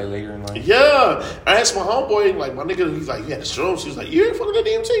do it, like, later in life. Yeah. I asked my homeboy, like, my nigga, he's like, you had the shrooms. He was like, you ain't fucking that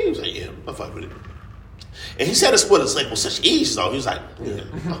DMT? He was like, yeah, I'm fucking with it. And he said it's with us like with such ease, though. He was like, yeah.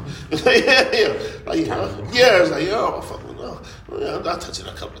 Yeah, I was like, yo, I'm fucking I touched it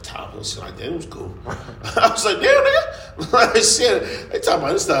a couple of times and shit like that. It was cool. I was like, damn, nigga. Like, shit, they talking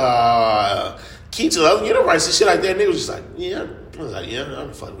about this key to the other universe and shit like that. And they was just like, yeah. I was like, yeah,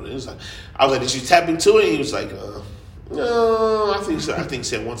 I'm fucking with it. It was like, I was like, did you tap into it? And he was like, no, I think he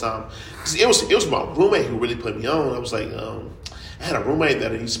said one time. It was my roommate who really put me on. I was like, I had a roommate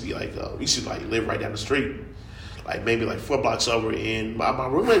that used to be like, we used to like live right down the street, like maybe like 4 blocks over. And my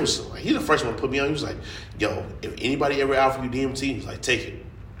roommate was like, he's the first one to put me on. He was like, yo, if anybody ever offer you DMT, he was like, take it.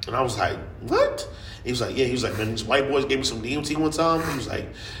 And I was like, what? He was like, yeah. He was like, man, these white boys gave me some DMT one time. He was like,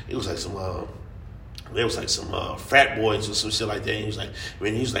 it was like some frat boys or some shit like that. And he was like,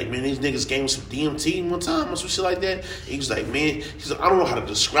 man, these niggas gave me some DMT one time or some shit like that. And he was like, man, I don't know how to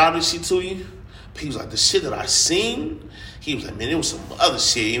describe this shit to you, he was like, the shit that I seen, he was like, man, it was some other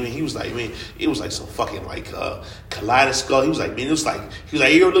shit. I mean, he was like, man, it was like some fucking like kaleidoscope. He was like, man, it was like, he was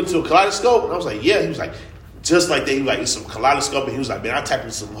like, you ever looked into a kaleidoscope? And I was like, yeah. He was like, just like that. He was like, it's some kaleidoscope. And he was like, man, I tapped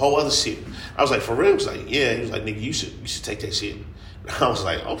into some whole other shit. I was like, for real? He was like, yeah. He was like, nigga, you should take that shit. I was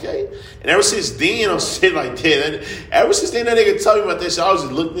like, okay. And ever since then, on shit like that, ever since then, that nigga told me about that shit, I was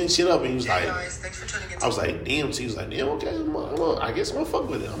just looking that shit up, and he was like, I was like, DMT. He was like, damn, okay, I guess I'm gonna fuck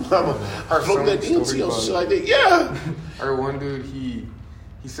with it. I'm gonna fuck with that DMT or shit like that. Yeah. I heard one dude, he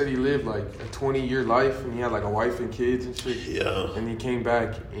said he lived like a 20-year life, and he had like a wife and kids and shit. Yeah. And he came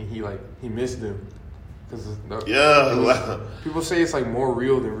back, and he missed them. Yeah, people say it's like more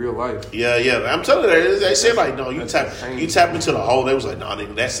real than real life. Yeah. I'm telling you, they said like, no, you tap into the whole. They was like, no,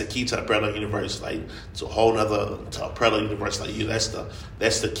 nigga, that's the key to the parallel universe. Like, to a whole nother to a parallel universe. Like,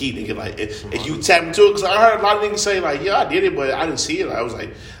 that's the key, nigga. Like, if you tap into it, because I heard a lot of niggas say like, yeah, I did it, but I didn't see it. I was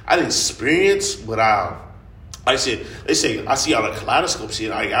like, I didn't experience, but they say I see all the kaleidoscope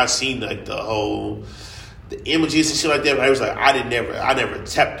shit. I seen like the images and shit like that, but I was like, I never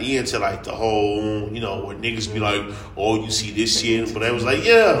tapped into like the whole, where niggas be like, oh, you see this shit, but I was like,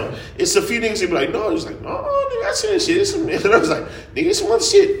 yeah, it's a few niggas that be like, no, it was like, no, nigga, I see that shit. It's some, and I was like, nigga, it's some other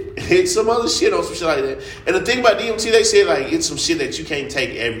shit. It's some other shit on some shit like that. And the thing about DMT, they say like it's some shit that you can't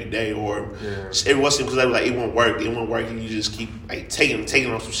take every day or every once in a while, because they were like, it won't work, and you just keep like taking on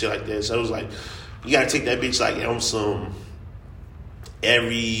some shit like that. So it was like, you gotta take that bitch like on some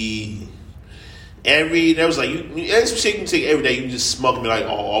every that was like you some shit you can take every day. You can just smoke and be like,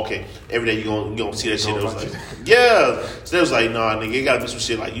 oh, okay, every day you gonna see that shit. It was like, yeah. So they was like, nah, nigga, it gotta be some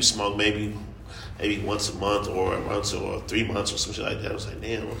shit like you smoke maybe once a month or 3 months or some shit like that. I was like,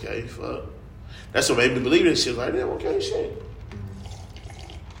 damn, okay, fuck. That's what made me believe in shit. Like, damn, okay, shit.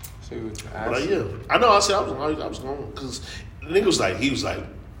 But like, yeah, I know. I said I was going because the nigga was like, he was like,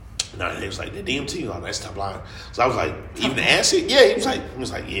 nah, he was like the DMT. Like, that's top line. So I was like, even the acid, yeah. He was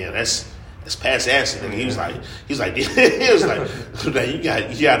like, yeah, that's past acid. Nigga. He was like, he was like, you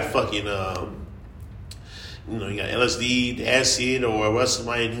got fucking, you got LSD, the acid, or what's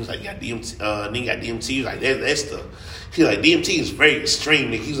somebody? He was like, you got DMT. Nigga got DMT. He was like, that's the. He was like, DMT is very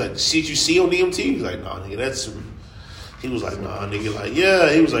extreme. Nigga. He was like, the shit you see on DMT. He was like, nah, nigga, that's. He was like, nah, nigga, like,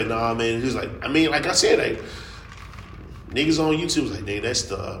 yeah. He was like, nah, man. He was like, I mean, like I said, like, niggas on YouTube was like, nigga, that's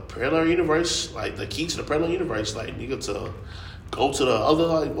the parallel universe, like the key to the parallel universe, like nigga to go to the other,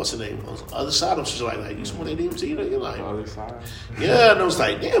 like, what's the name, other side of shit, like you smoke that DMT, nigga, like the other side. Yeah, and I was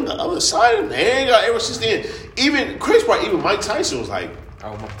like, damn, the other side, man. Ever since then, even Chris Pratt, even Mike Tyson was like,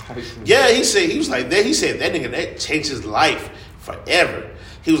 oh, Mike Tyson. Yeah, he said that nigga that changed his life forever.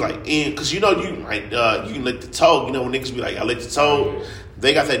 He was like, because you can lick the toe. When niggas be like, I lick the toe.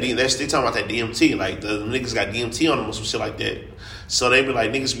 They got that. They talking about that DMT. Like the niggas got DMT on them or some shit like that. So they be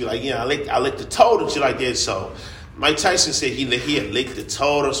like, niggas be like, yeah, I lick the toad and shit like that. So Mike Tyson said he had licked the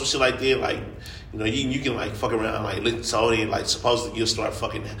toad or some shit like that. Like, you can like fuck around, like lick the toad and like supposedly you'll start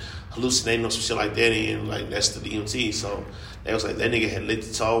fucking hallucinating or some shit like that, and like that's the DMT. So they was like, that nigga had licked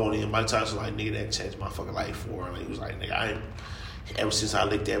the toad, and Mike Tyson was like, nigga, that changed my fucking life for him. Like, he was like, nigga, ever since I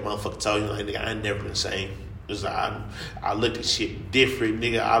licked that motherfucker toad, like, nigga, I ain't never been the same. Cause I looked at shit different,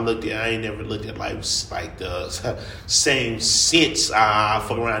 nigga. I ain't never looked at like the same sense. I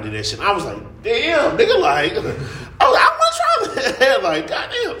fuck around and that shit. I was like, damn, nigga, like, I want to try that. Like,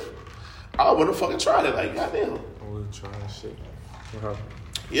 goddamn, I want to fucking try that. Like, goddamn, I want to try that shit.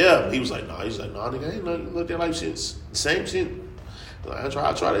 Yeah, he was like, nah, nigga, I ain't looked at like shit, same shit. Like,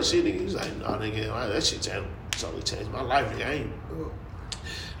 I try that shit, nigga. He was like, nah, nigga, that shit totally changed my life, nigga.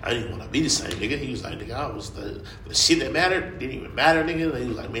 I didn't want to be the same, nigga. He was like, nigga, I was the shit that mattered didn't even matter, nigga. And he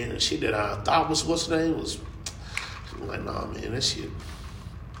was like, man, the shit that I thought was what's the name was. I'm like, nah, man, that shit.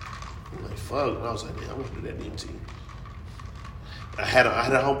 I'm like, fuck. And I was like, man, I want to do that DMT. I had a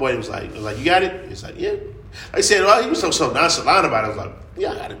homeboy that was like, you got it? He's like, yeah. I said, well, he was so nonchalant about it. I was like,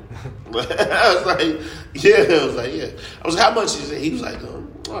 yeah, I got it. I was like, yeah. I was like, yeah. I was like, how much is it? He was like,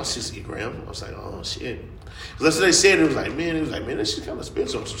 60 grams. I was like, oh shit. That's what they said. It was like, man, that shit kind of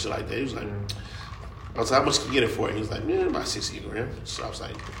expensive or some shit like that. He was like, I was like, how much can you get it for? And he was like, man, about 60 grams. So I was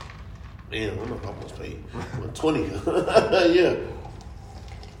like, man, I'm almost paid 20. Yeah.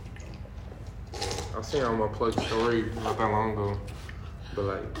 I seen on my plug story not that long ago, but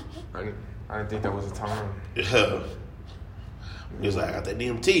like, I didn't think that was the time. Yeah. He was like, I got that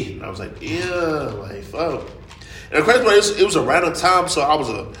DMT. And I was like, yeah, like, fuck. And the crazy part is, it was a random time, so I was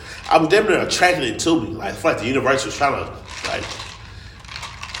damn near attracting it to me. Like, I feel like the universe was trying to, like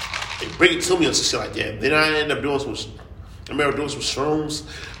bring it to me or some shit like that. Then I ended up doing some remember doing some shrooms,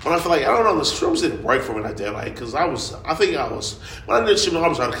 but I feel like, I don't know, the shrooms didn't work for me like that, like, because when I did shrooms, I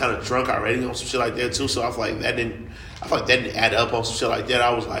was kind of drunk already on some shit like that too, so I feel like that didn't add up on some shit like that.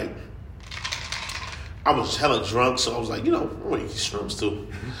 I was hella drunk, so I was like, you know, I'm gonna eat these shrooms too.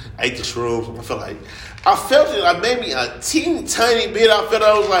 I ate the shrooms. I felt it, like maybe a teeny tiny bit. I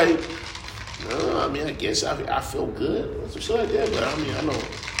was like, I mean, I guess I feel good or some shit like that, but I mean, I don't know.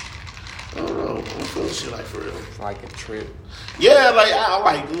 I don't feel shit like for real. It's like a trip. Yeah,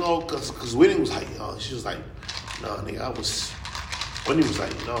 like, you know, cause Whitney was like, she was like, no, nigga, Whitney was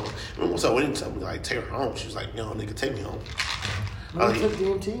like, no. Remember what's up? Whitney told me, like, take her home. She was like, no, nigga, take me home. You took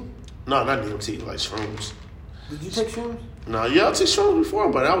DMT? No, not DMT, like shrooms. Did you take shrooms? No, yeah, I took shrooms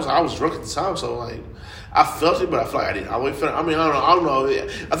before, but I was drunk at the time, so like I felt it, but I feel like I didn't. I mean, I don't know.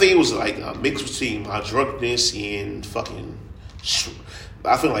 I think it was like a mix between my drunkenness and fucking.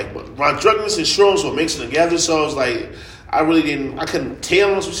 I feel like my drunkenness and shrooms were mixing together, so it was like I couldn't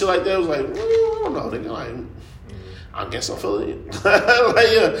tell on some shit like that. I was like, I don't know, nigga, like. I guess I'm feeling it. Like,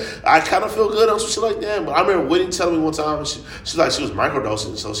 yeah, I kind of feel good on some shit like that. But I remember Whitney telling me one time, she was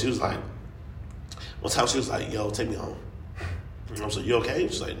microdosing. So she was like, one time she was like, yo, take me home. And I was like, you okay?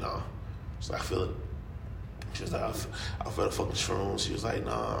 She's like, nah. She's like, I feel it. She was like, I feel the fucking shrooms. She was like,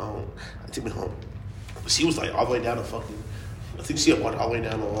 nah, take me home. But she was like all the way down the fucking, I think she had walked all the way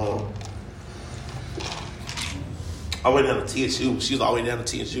down the wall. All the way down to TSU. She was all the way down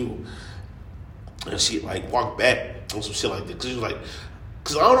to TSU. And she like walked back on some shit like that.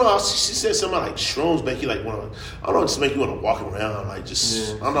 Cause I don't know, she said something like shrooms make you like just make you want to walk around, like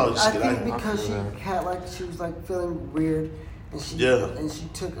just, I don't know, just get out of here. Because she was like feeling weird. And she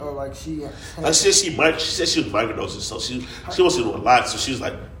took, or like she... She said she was microdosing, so she wasn't doing a lot, so she was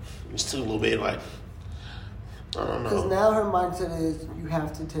like, just took a little bit, like, I don't know. Because now her mindset is, you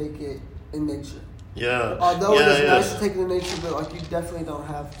have to take it in nature. Yeah. Although it's nice to take it in nature, but like, you definitely don't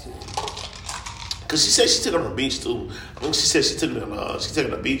have to. Cause she said she took it on the beach too. I mean, she said she took it on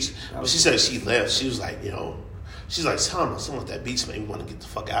the beach, but she said she left. She was like, you know, she's like, something like that beach made me want to get the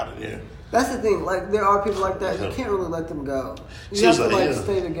fuck out of there. That's the thing. Like, there are people like that. You can't really let them go. She was like,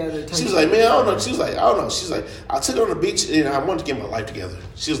 stay together. She was like, man, I don't know. She was like, I don't know. She's like, I took it on the beach and I wanted to get my life together.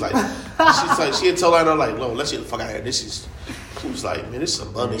 She was like, she had told her, like, no, let's get the fuck out of here. She was like, man, this is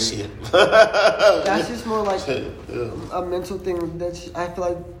some bummy shit. That's just more like a mental thing that I feel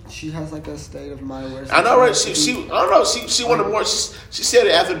like she has like a state of mind where I know, right? She I don't know. She wanted more. She said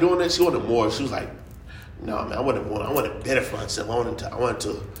it after doing that. She wanted more. She was like, no, man, I wanted more. I wanted better for myself. I wanted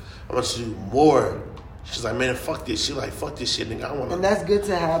to do more. She's like, man, fuck this shit. Like, fuck this shit, nigga. I want to. And that's good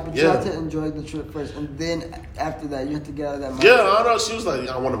to have, but you have to enjoy the trip first, and then after that, you have to get out of that mindset. Yeah, I know. She was like,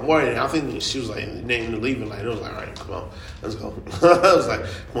 I want more, and I think she was like, leaving. Like, it was like, all right, come on, let's go. I was like,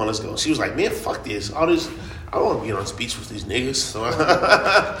 come on, let's go. She was like, man, fuck this. All this, I don't want to be on this beach with these niggas. So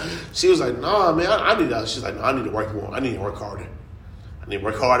she was like, nah, man, I need that. She's like, no, I need to work more. I need to work harder.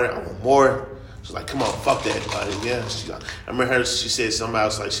 I want more. She's like, come on, fuck that. Like, yeah. I remember her, she said something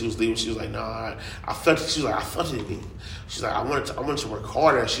else, like she was leaving. She was like, nah, I felt it. She was like, I felt it in me. She's like, I wanted to work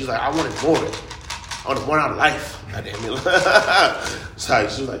harder. She's like, I wanted more. I wanted more out of life. God damn it. Sorry,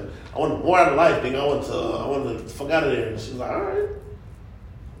 she was like, I wanted more out of life, nigga. I wanted to fuck out of there. And she was like, all right.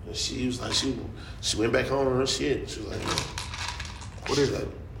 And she was like, she went back home and her shit. She was like, what is like,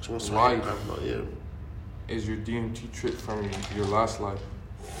 she wants to life? Yeah. Is your DMT trip from your last life?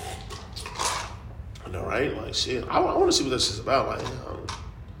 I know, right? Like, shit. I want to see what this is about. Like,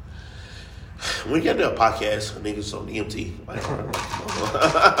 when we get to a podcast, niggas on DMT. Like,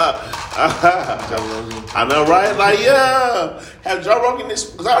 I know, right? Like, yeah. Have Joe Rogan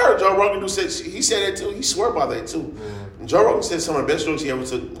this? Because I heard Joe Rogan he said that too. He swore by that too. Mm. Joe Rogan said some of the best drugs he ever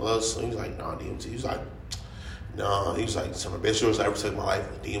took was. He was like, nah, DMT. He was like, no. He was like, some of the best drugs I ever took in my life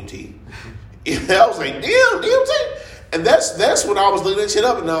was DMT. I was like, damn, DMT. And that's when I was looking that shit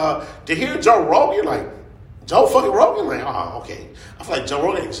up, and to hear Joe Rogan, like, Joe fucking Rogan, like, oh, okay. I feel like Joe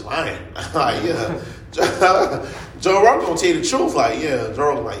Rogan is lying. Like, yeah. Joe Rogan gonna tell you the truth. Like, yeah, Joe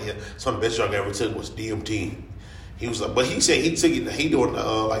Rogan, like, yeah, some of the best drug I ever took was DMT. He was like, but he said he took it, he doing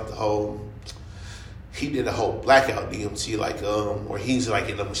he did the whole blackout DMT, like, where he's like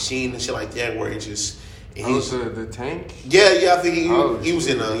in a machine and shit like that, where it just. The tank? Yeah, I think he was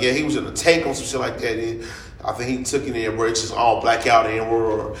in a tank on some shit like that. And I think he took it in where it's just all blackout and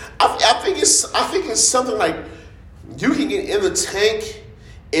I think it's something like you can get in the tank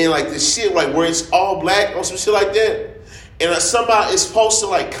and like the shit like where it's all black or some shit like that, and somebody is supposed to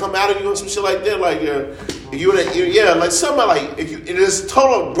like come out of you or some shit like that, like like somebody like if it is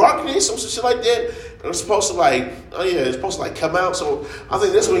total darkness or some shit like that. It's supposed to like, it's supposed to like come out. So I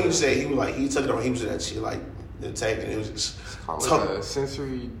think that's what he said. He was like, he took it on. He was in that shit like The Taken. It was just like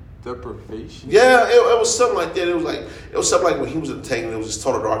sensory deprivation. Yeah, it was something like that. It was something like when he was in the Taken, it was just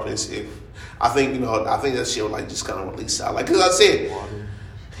total darkness. I think that shit was like just kind of release out. Like, cause I said,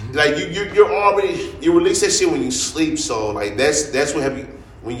 like you release that shit when you sleep. So like that's what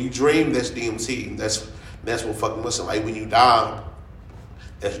when you dream. That's DMT. That's what fucking listen. Like when you die,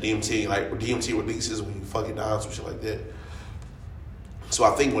 that's DMT. Like DMT releases when you fucking die, some shit like that. So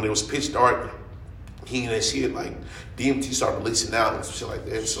I think when it was pitch dark, hearing that shit, like DMT started releasing out and some shit like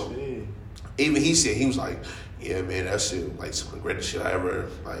that. So even he said, he was like, yeah, man, that shit like some of the greatest shit I ever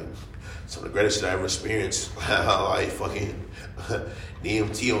experienced. Like fucking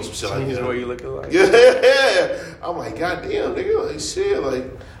DMT on some shit like that. What you looking like? Yeah. I'm like, goddamn, nigga, like shit, like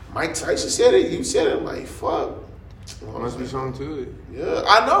Mike Tyson said it, you said it, I'm like, fuck. Must be something to it. Yeah,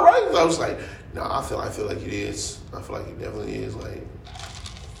 I know, right? I was like, no, I feel like it is. I feel like it definitely is. Like,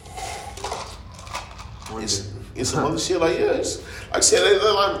 it's some other shit. Like, yeah, it's, like I said,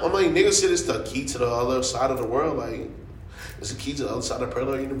 niggas said it's the key to the other side of the world. Like, it's the key to the other side of the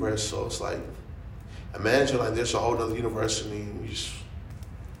parallel universe. So it's like, imagine like there's a whole other universe and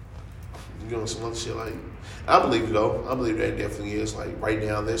you know, some other shit. Like, I believe it though. I believe that definitely is. Like, right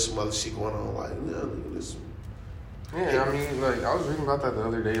now, there's some other shit going on. Like, yeah, look at this. Yeah, I mean, like, I was reading about that the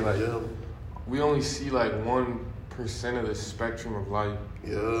other day. Like, we only see like 1% of the spectrum of light.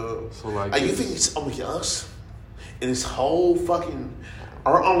 Yeah. So like, you think it's only us in this whole fucking,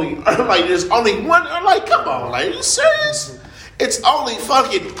 or only like there's only one? Like, come on, like, are you serious? It's only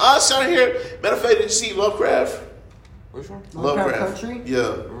fucking us out here. Matter of fact, did you see Lovecraft? Which one? Lovecraft Country?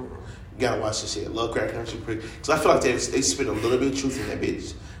 Yeah. You gotta watch this shit. Lovecraft Country. Because I feel like they spit a little bit of truth in that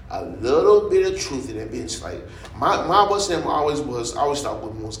bitch. A little bit of truth in that bitch. Like, my what's name I always thought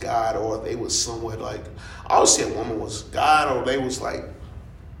women was God, or they was somewhat like, I always said woman was God, or they was like,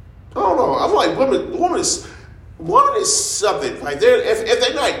 I don't know. I'm like, woman is something. Like, if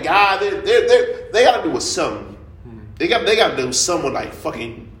they're not God, they gotta do with something. They gotta do something like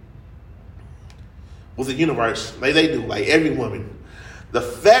fucking with the universe. Like they do, like every woman. The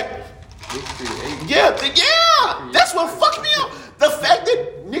fact, that's what fucked me up. The fact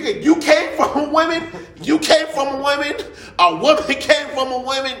that nigga, you came from a woman, a woman came from a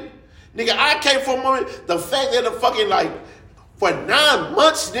woman, nigga, I came from a woman. The fact that the fucking like for 9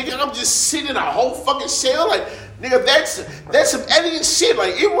 months, nigga, I'm just sitting in a whole fucking cell, like nigga, that's some alien shit.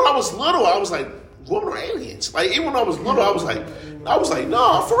 Like even when I was little, I was like, women are aliens. Like even when I was little, I was like,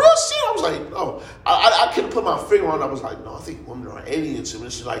 no, for real shit. I was like, no. I couldn't put my finger on it. I was like, no, I think women are aliens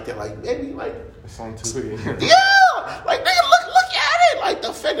and shit like that. Like maybe like something to it. Yeah. Like nigga, look at it. Like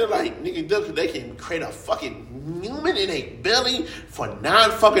the fact that like nigga, they can create a fucking human in a belly for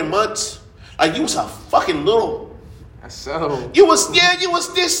 9 fucking months. Like you was a fucking little. So you was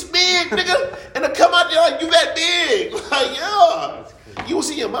this big, nigga, and to come out there like you that big. Like yeah. You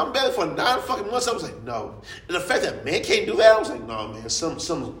was in your mom belly for 9 fucking months. I was like, no. And the fact that men can't do that, I was like, no, man.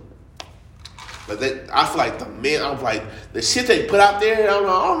 But I feel like the men, I'm like, the shit they put out there, I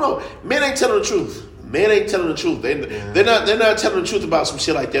don't know. Men ain't telling the truth. They're not telling the truth about some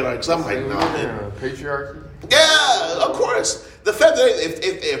shit like that. Because I'm like, no, man. Patriarchy? Yeah, of course. The fact that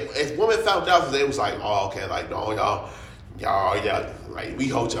if women found out that they was like, oh, okay, like, no, y'all, yeah, like, we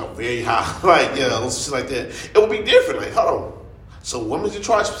hold y'all very high. Like, yeah, shit like that. It would be different. Like, hold on. So women just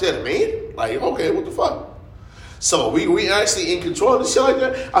try to say to men? Like, okay, what the fuck? So we actually in control of the shit like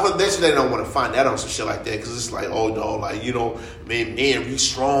that? I thought that's what they don't want to find out on some shit like that. Because it's like, oh, no, like, you know, man, we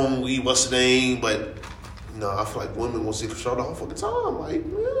strong, what's the name? But, no, I feel like women want to control the whole fucking time. Like,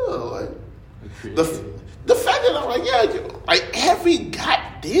 yeah, like. The fact that I'm like, yeah, like, every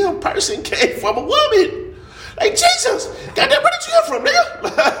goddamn person came from a woman. Like, Jesus, goddamn, where did you get from, nigga?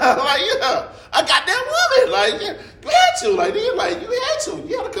 Like, yeah, a goddamn woman. Like, yeah, you had to. Like, you had to.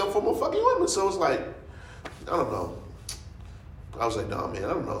 You had to come from a fucking woman. So it's like, I don't know. I was like, no, man, I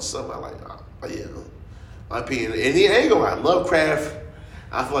don't know. Something I like, but yeah, my opinion. And he ain't gonna lie, Lovecraft,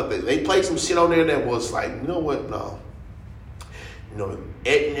 I feel like they played some shit on there that was like, you know what? No. You know,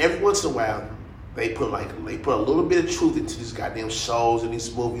 and every once in a while, they put a little bit of truth into these goddamn shows and these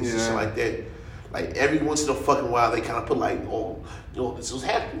movies and shit like that. Like every once in a fucking while, they kind of put like, oh, you know, this was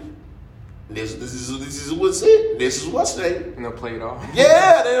happening. This is what's it. This is what's it. And they'll play it off.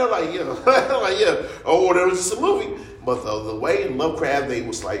 Yeah, they're like, yeah, like yeah. Oh, there was just a movie, but the way in Lovecraft, they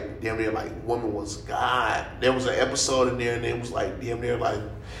was like damn near like woman was God. There was an episode in there, and it was like damn near like,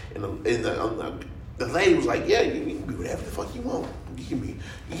 the lady was like, yeah, you can be whatever the fuck you want. You can be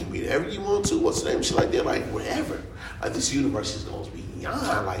whatever you want to. What's the name? Shit like that, like whatever. Like this universe is going to be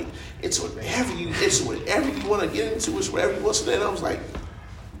beyond. Like it's whatever you want to get into. It's whatever you want to. And I was like,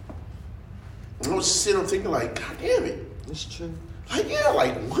 I was just sitting there thinking, like, God damn it. It's true. Like, yeah,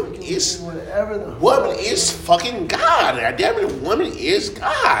 like, woman is fucking God. God damn it, woman is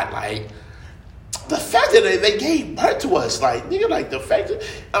God. Like, the fact that they gave birth to us, like, nigga, like, the fact that,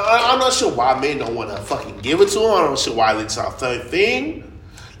 I'm not sure why men don't want to fucking give it to them. I'm not sure why it's our third thing.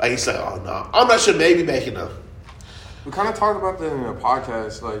 Like, it's like, oh, no. I'm not sure, maybe back in the... We kind of talked about that in a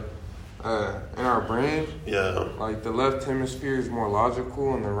podcast, like, in our brain. Yeah. Like, the left hemisphere is more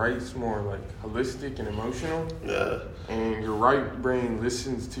logical and the right's more, like, holistic and emotional. Yeah. And your right brain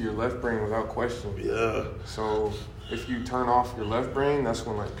listens to your left brain without question. Yeah. So, if you turn off your left brain, that's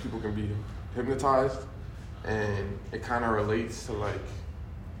when, like, people can be hypnotized, and it kind of relates to like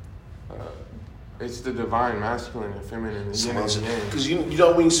it's the divine masculine and feminine, the yin and yang. Because you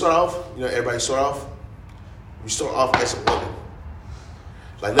know when you start off, everybody start off. You start off as a woman.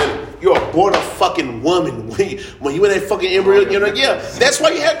 Like, you're a born a fucking woman when you in that fucking embryo. That's why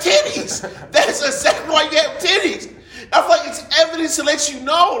you have titties. That's exactly why you have titties. I feel like it's evidence to let you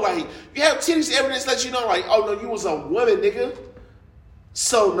know, like, you have titties, evidence to let you know, like, oh no, you was a woman, nigga.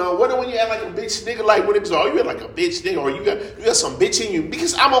 So now, what when you act like a bitch nigga? Like, when it was, oh, you act like a bitch nigga, or you got some bitch in you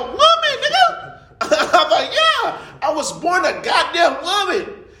because I'm a woman, nigga. I'm like, yeah, I was born a goddamn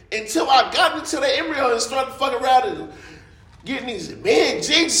woman until I got into the embryo and started fucking around and getting these man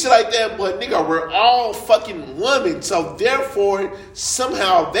jigs and shit like that. But nigga, we're all fucking women, so therefore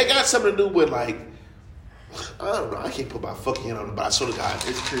somehow they got something to do with like. I don't know. I can't put my fucking hand on it, but I swear to God,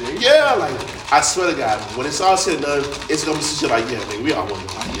 it's creation. Yeah, like I swear to God, when it's all said and done, it's gonna be some shit like, yeah, nigga, we all women.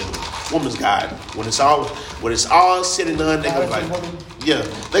 Like, yeah, woman's God. When it's all said and done, they gonna be like, yeah,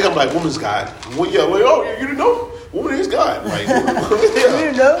 they gonna be like, woman's God. Well, yeah, like, oh, you didn't know? Woman is God. Like, yeah,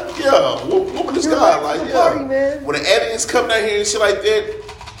 you didn't know? Yeah, woman is God. Like, yeah. Party, man. When the aliens come down here and shit like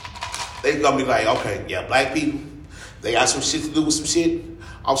that, they gonna be like, okay, yeah, black people, they got some shit to do with some shit.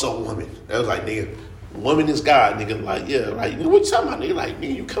 Also, a woman. That was like, nigga. Woman is God, nigga. Like, yeah, like, what you talking about, nigga? Like,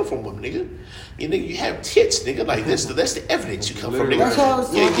 nigga, you come from a woman, nigga. Nigga, you have tits, nigga. Like, that's the evidence you come from, nigga. That's what I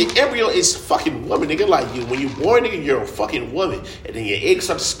was yeah, your embryo is fucking woman, nigga. Like, when you're born, nigga, you're a fucking woman. And then your eggs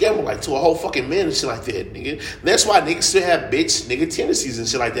start to scramble, like, to a whole fucking man and shit like that, nigga. That's why niggas still have bitch, nigga, tendencies and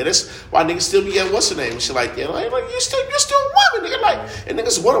shit like that. That's why niggas still be at what's her name and shit like that. Like you're still a woman, nigga. Like, and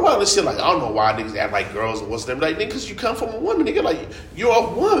niggas wonder why this shit, like, I don't know why niggas act like girls and what's them. Like, nigga, because you come from a woman, nigga. Like, you're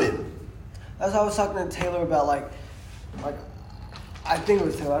a woman. That's how I was talking to Taylor about, like, I think it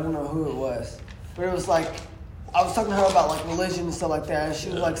was Taylor. I don't know who it was. But it was, like, I was talking to her about, like, religion and stuff like that. And she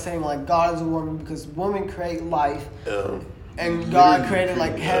was, like, saying, like, God is a woman because women create life. And God created,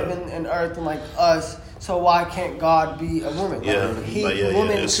 like, heaven and earth and, like, us. So why can't God be a woman? Yeah. Like,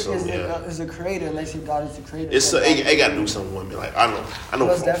 woman is a creator, and they say God is the creator. It got to do something with women. Like, I know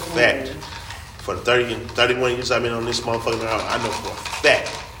for a fact, for the 31 years I've been on this motherfucker, I know for a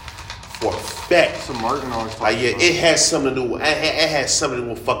fact. So Martin always like, yeah, it has something to do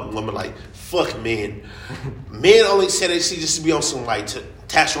with fucking women. Like, fuck men. Men only say that shit just to be on some like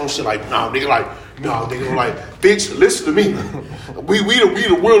testosterone shit. Like, nah, nigga, like, bitch, listen to me. We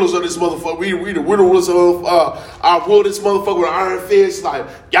the rulers of this motherfucker. We the rulers of our world. This motherfucker with iron fist. Like,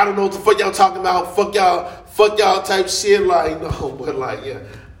 y'all don't know what the fuck y'all talking about. Fuck y'all type shit. Like, no, but like, yeah,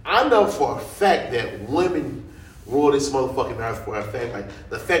 I know for a fact that women rule this motherfucking earth for a fact. Like,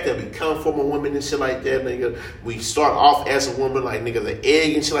 the fact that we come from a woman and shit like that, nigga. We start off as a woman, like, nigga, the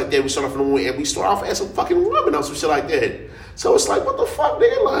egg and shit like that. We start off from a woman, and we start off as a fucking woman or some shit like that. So it's like, what the fuck,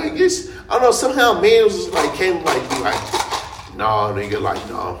 nigga? Like, I don't know, somehow men was just like, came like, be like, nah, nigga, like,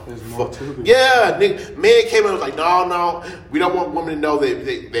 no. There's more to it. Yeah, nigga, men came and was like, no, we don't want women to know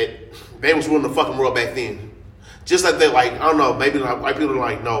that they was ruling the fucking world back then. Just like they, like, I don't know, maybe like white people are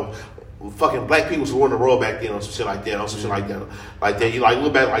like, no, fucking black people was ruling the world back then or some shit like that, Like that, you like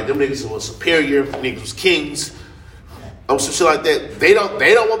look back, like them niggas was superior, niggas was kings, some shit like that. They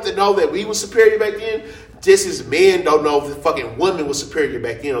don't want to know that we was superior back then. Just as men don't know if the fucking women was superior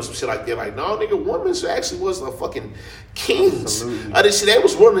back then or some shit like that. Like, no, nigga, women actually was the fucking kings. They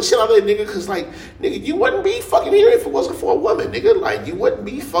was ruling the shit out of that nigga, because, like, nigga, you wouldn't be fucking here if it wasn't for a woman, nigga. Like, you wouldn't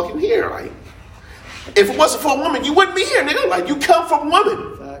be fucking here. Like, if it wasn't for a woman, you wouldn't be here, nigga. Like, you come from a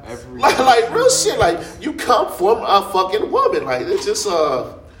woman. Like real shit. Like, you come from a fucking woman. Like, it's just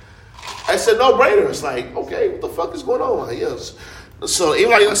it's a no-brainer. It's like, okay, what the fuck is going on? Like, yes. So even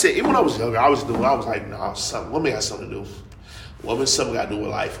like I said, even when I was younger, I was like, nah, women got something to do. Women something got to do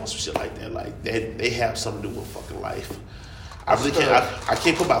with life or some shit like that. Like, they have something to do with fucking life. I really can't. I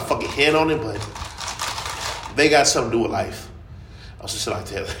can't put my fucking hand on it, but they got something to do with life. Or some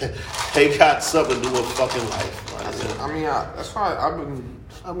shit like that. They got something to do with fucking life. Right? I mean, that's why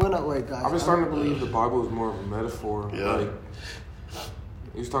I'm gonna wait, guys. I've been starting to believe the Bible is more of a metaphor. Yeah. Like,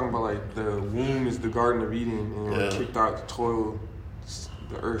 He was talking about like the womb is the Garden of Eden, and like, kicked out to toil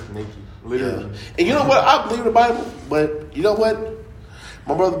the earth naked, literally. Yeah. And you know what? I believe in the Bible, but you know what?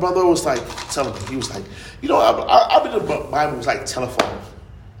 My brother was like telling me, he was like, you know, I believe the Bible was like telephone.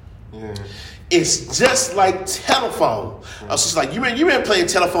 Yeah. It's just like telephone. So it's like you been playing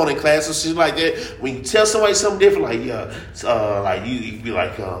telephone in class or shit like that. When you tell somebody something different, like like you be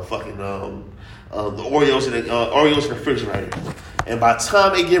like fucking the Oreos in the refrigerator, and by the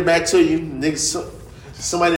time they get back to you, niggas, somebody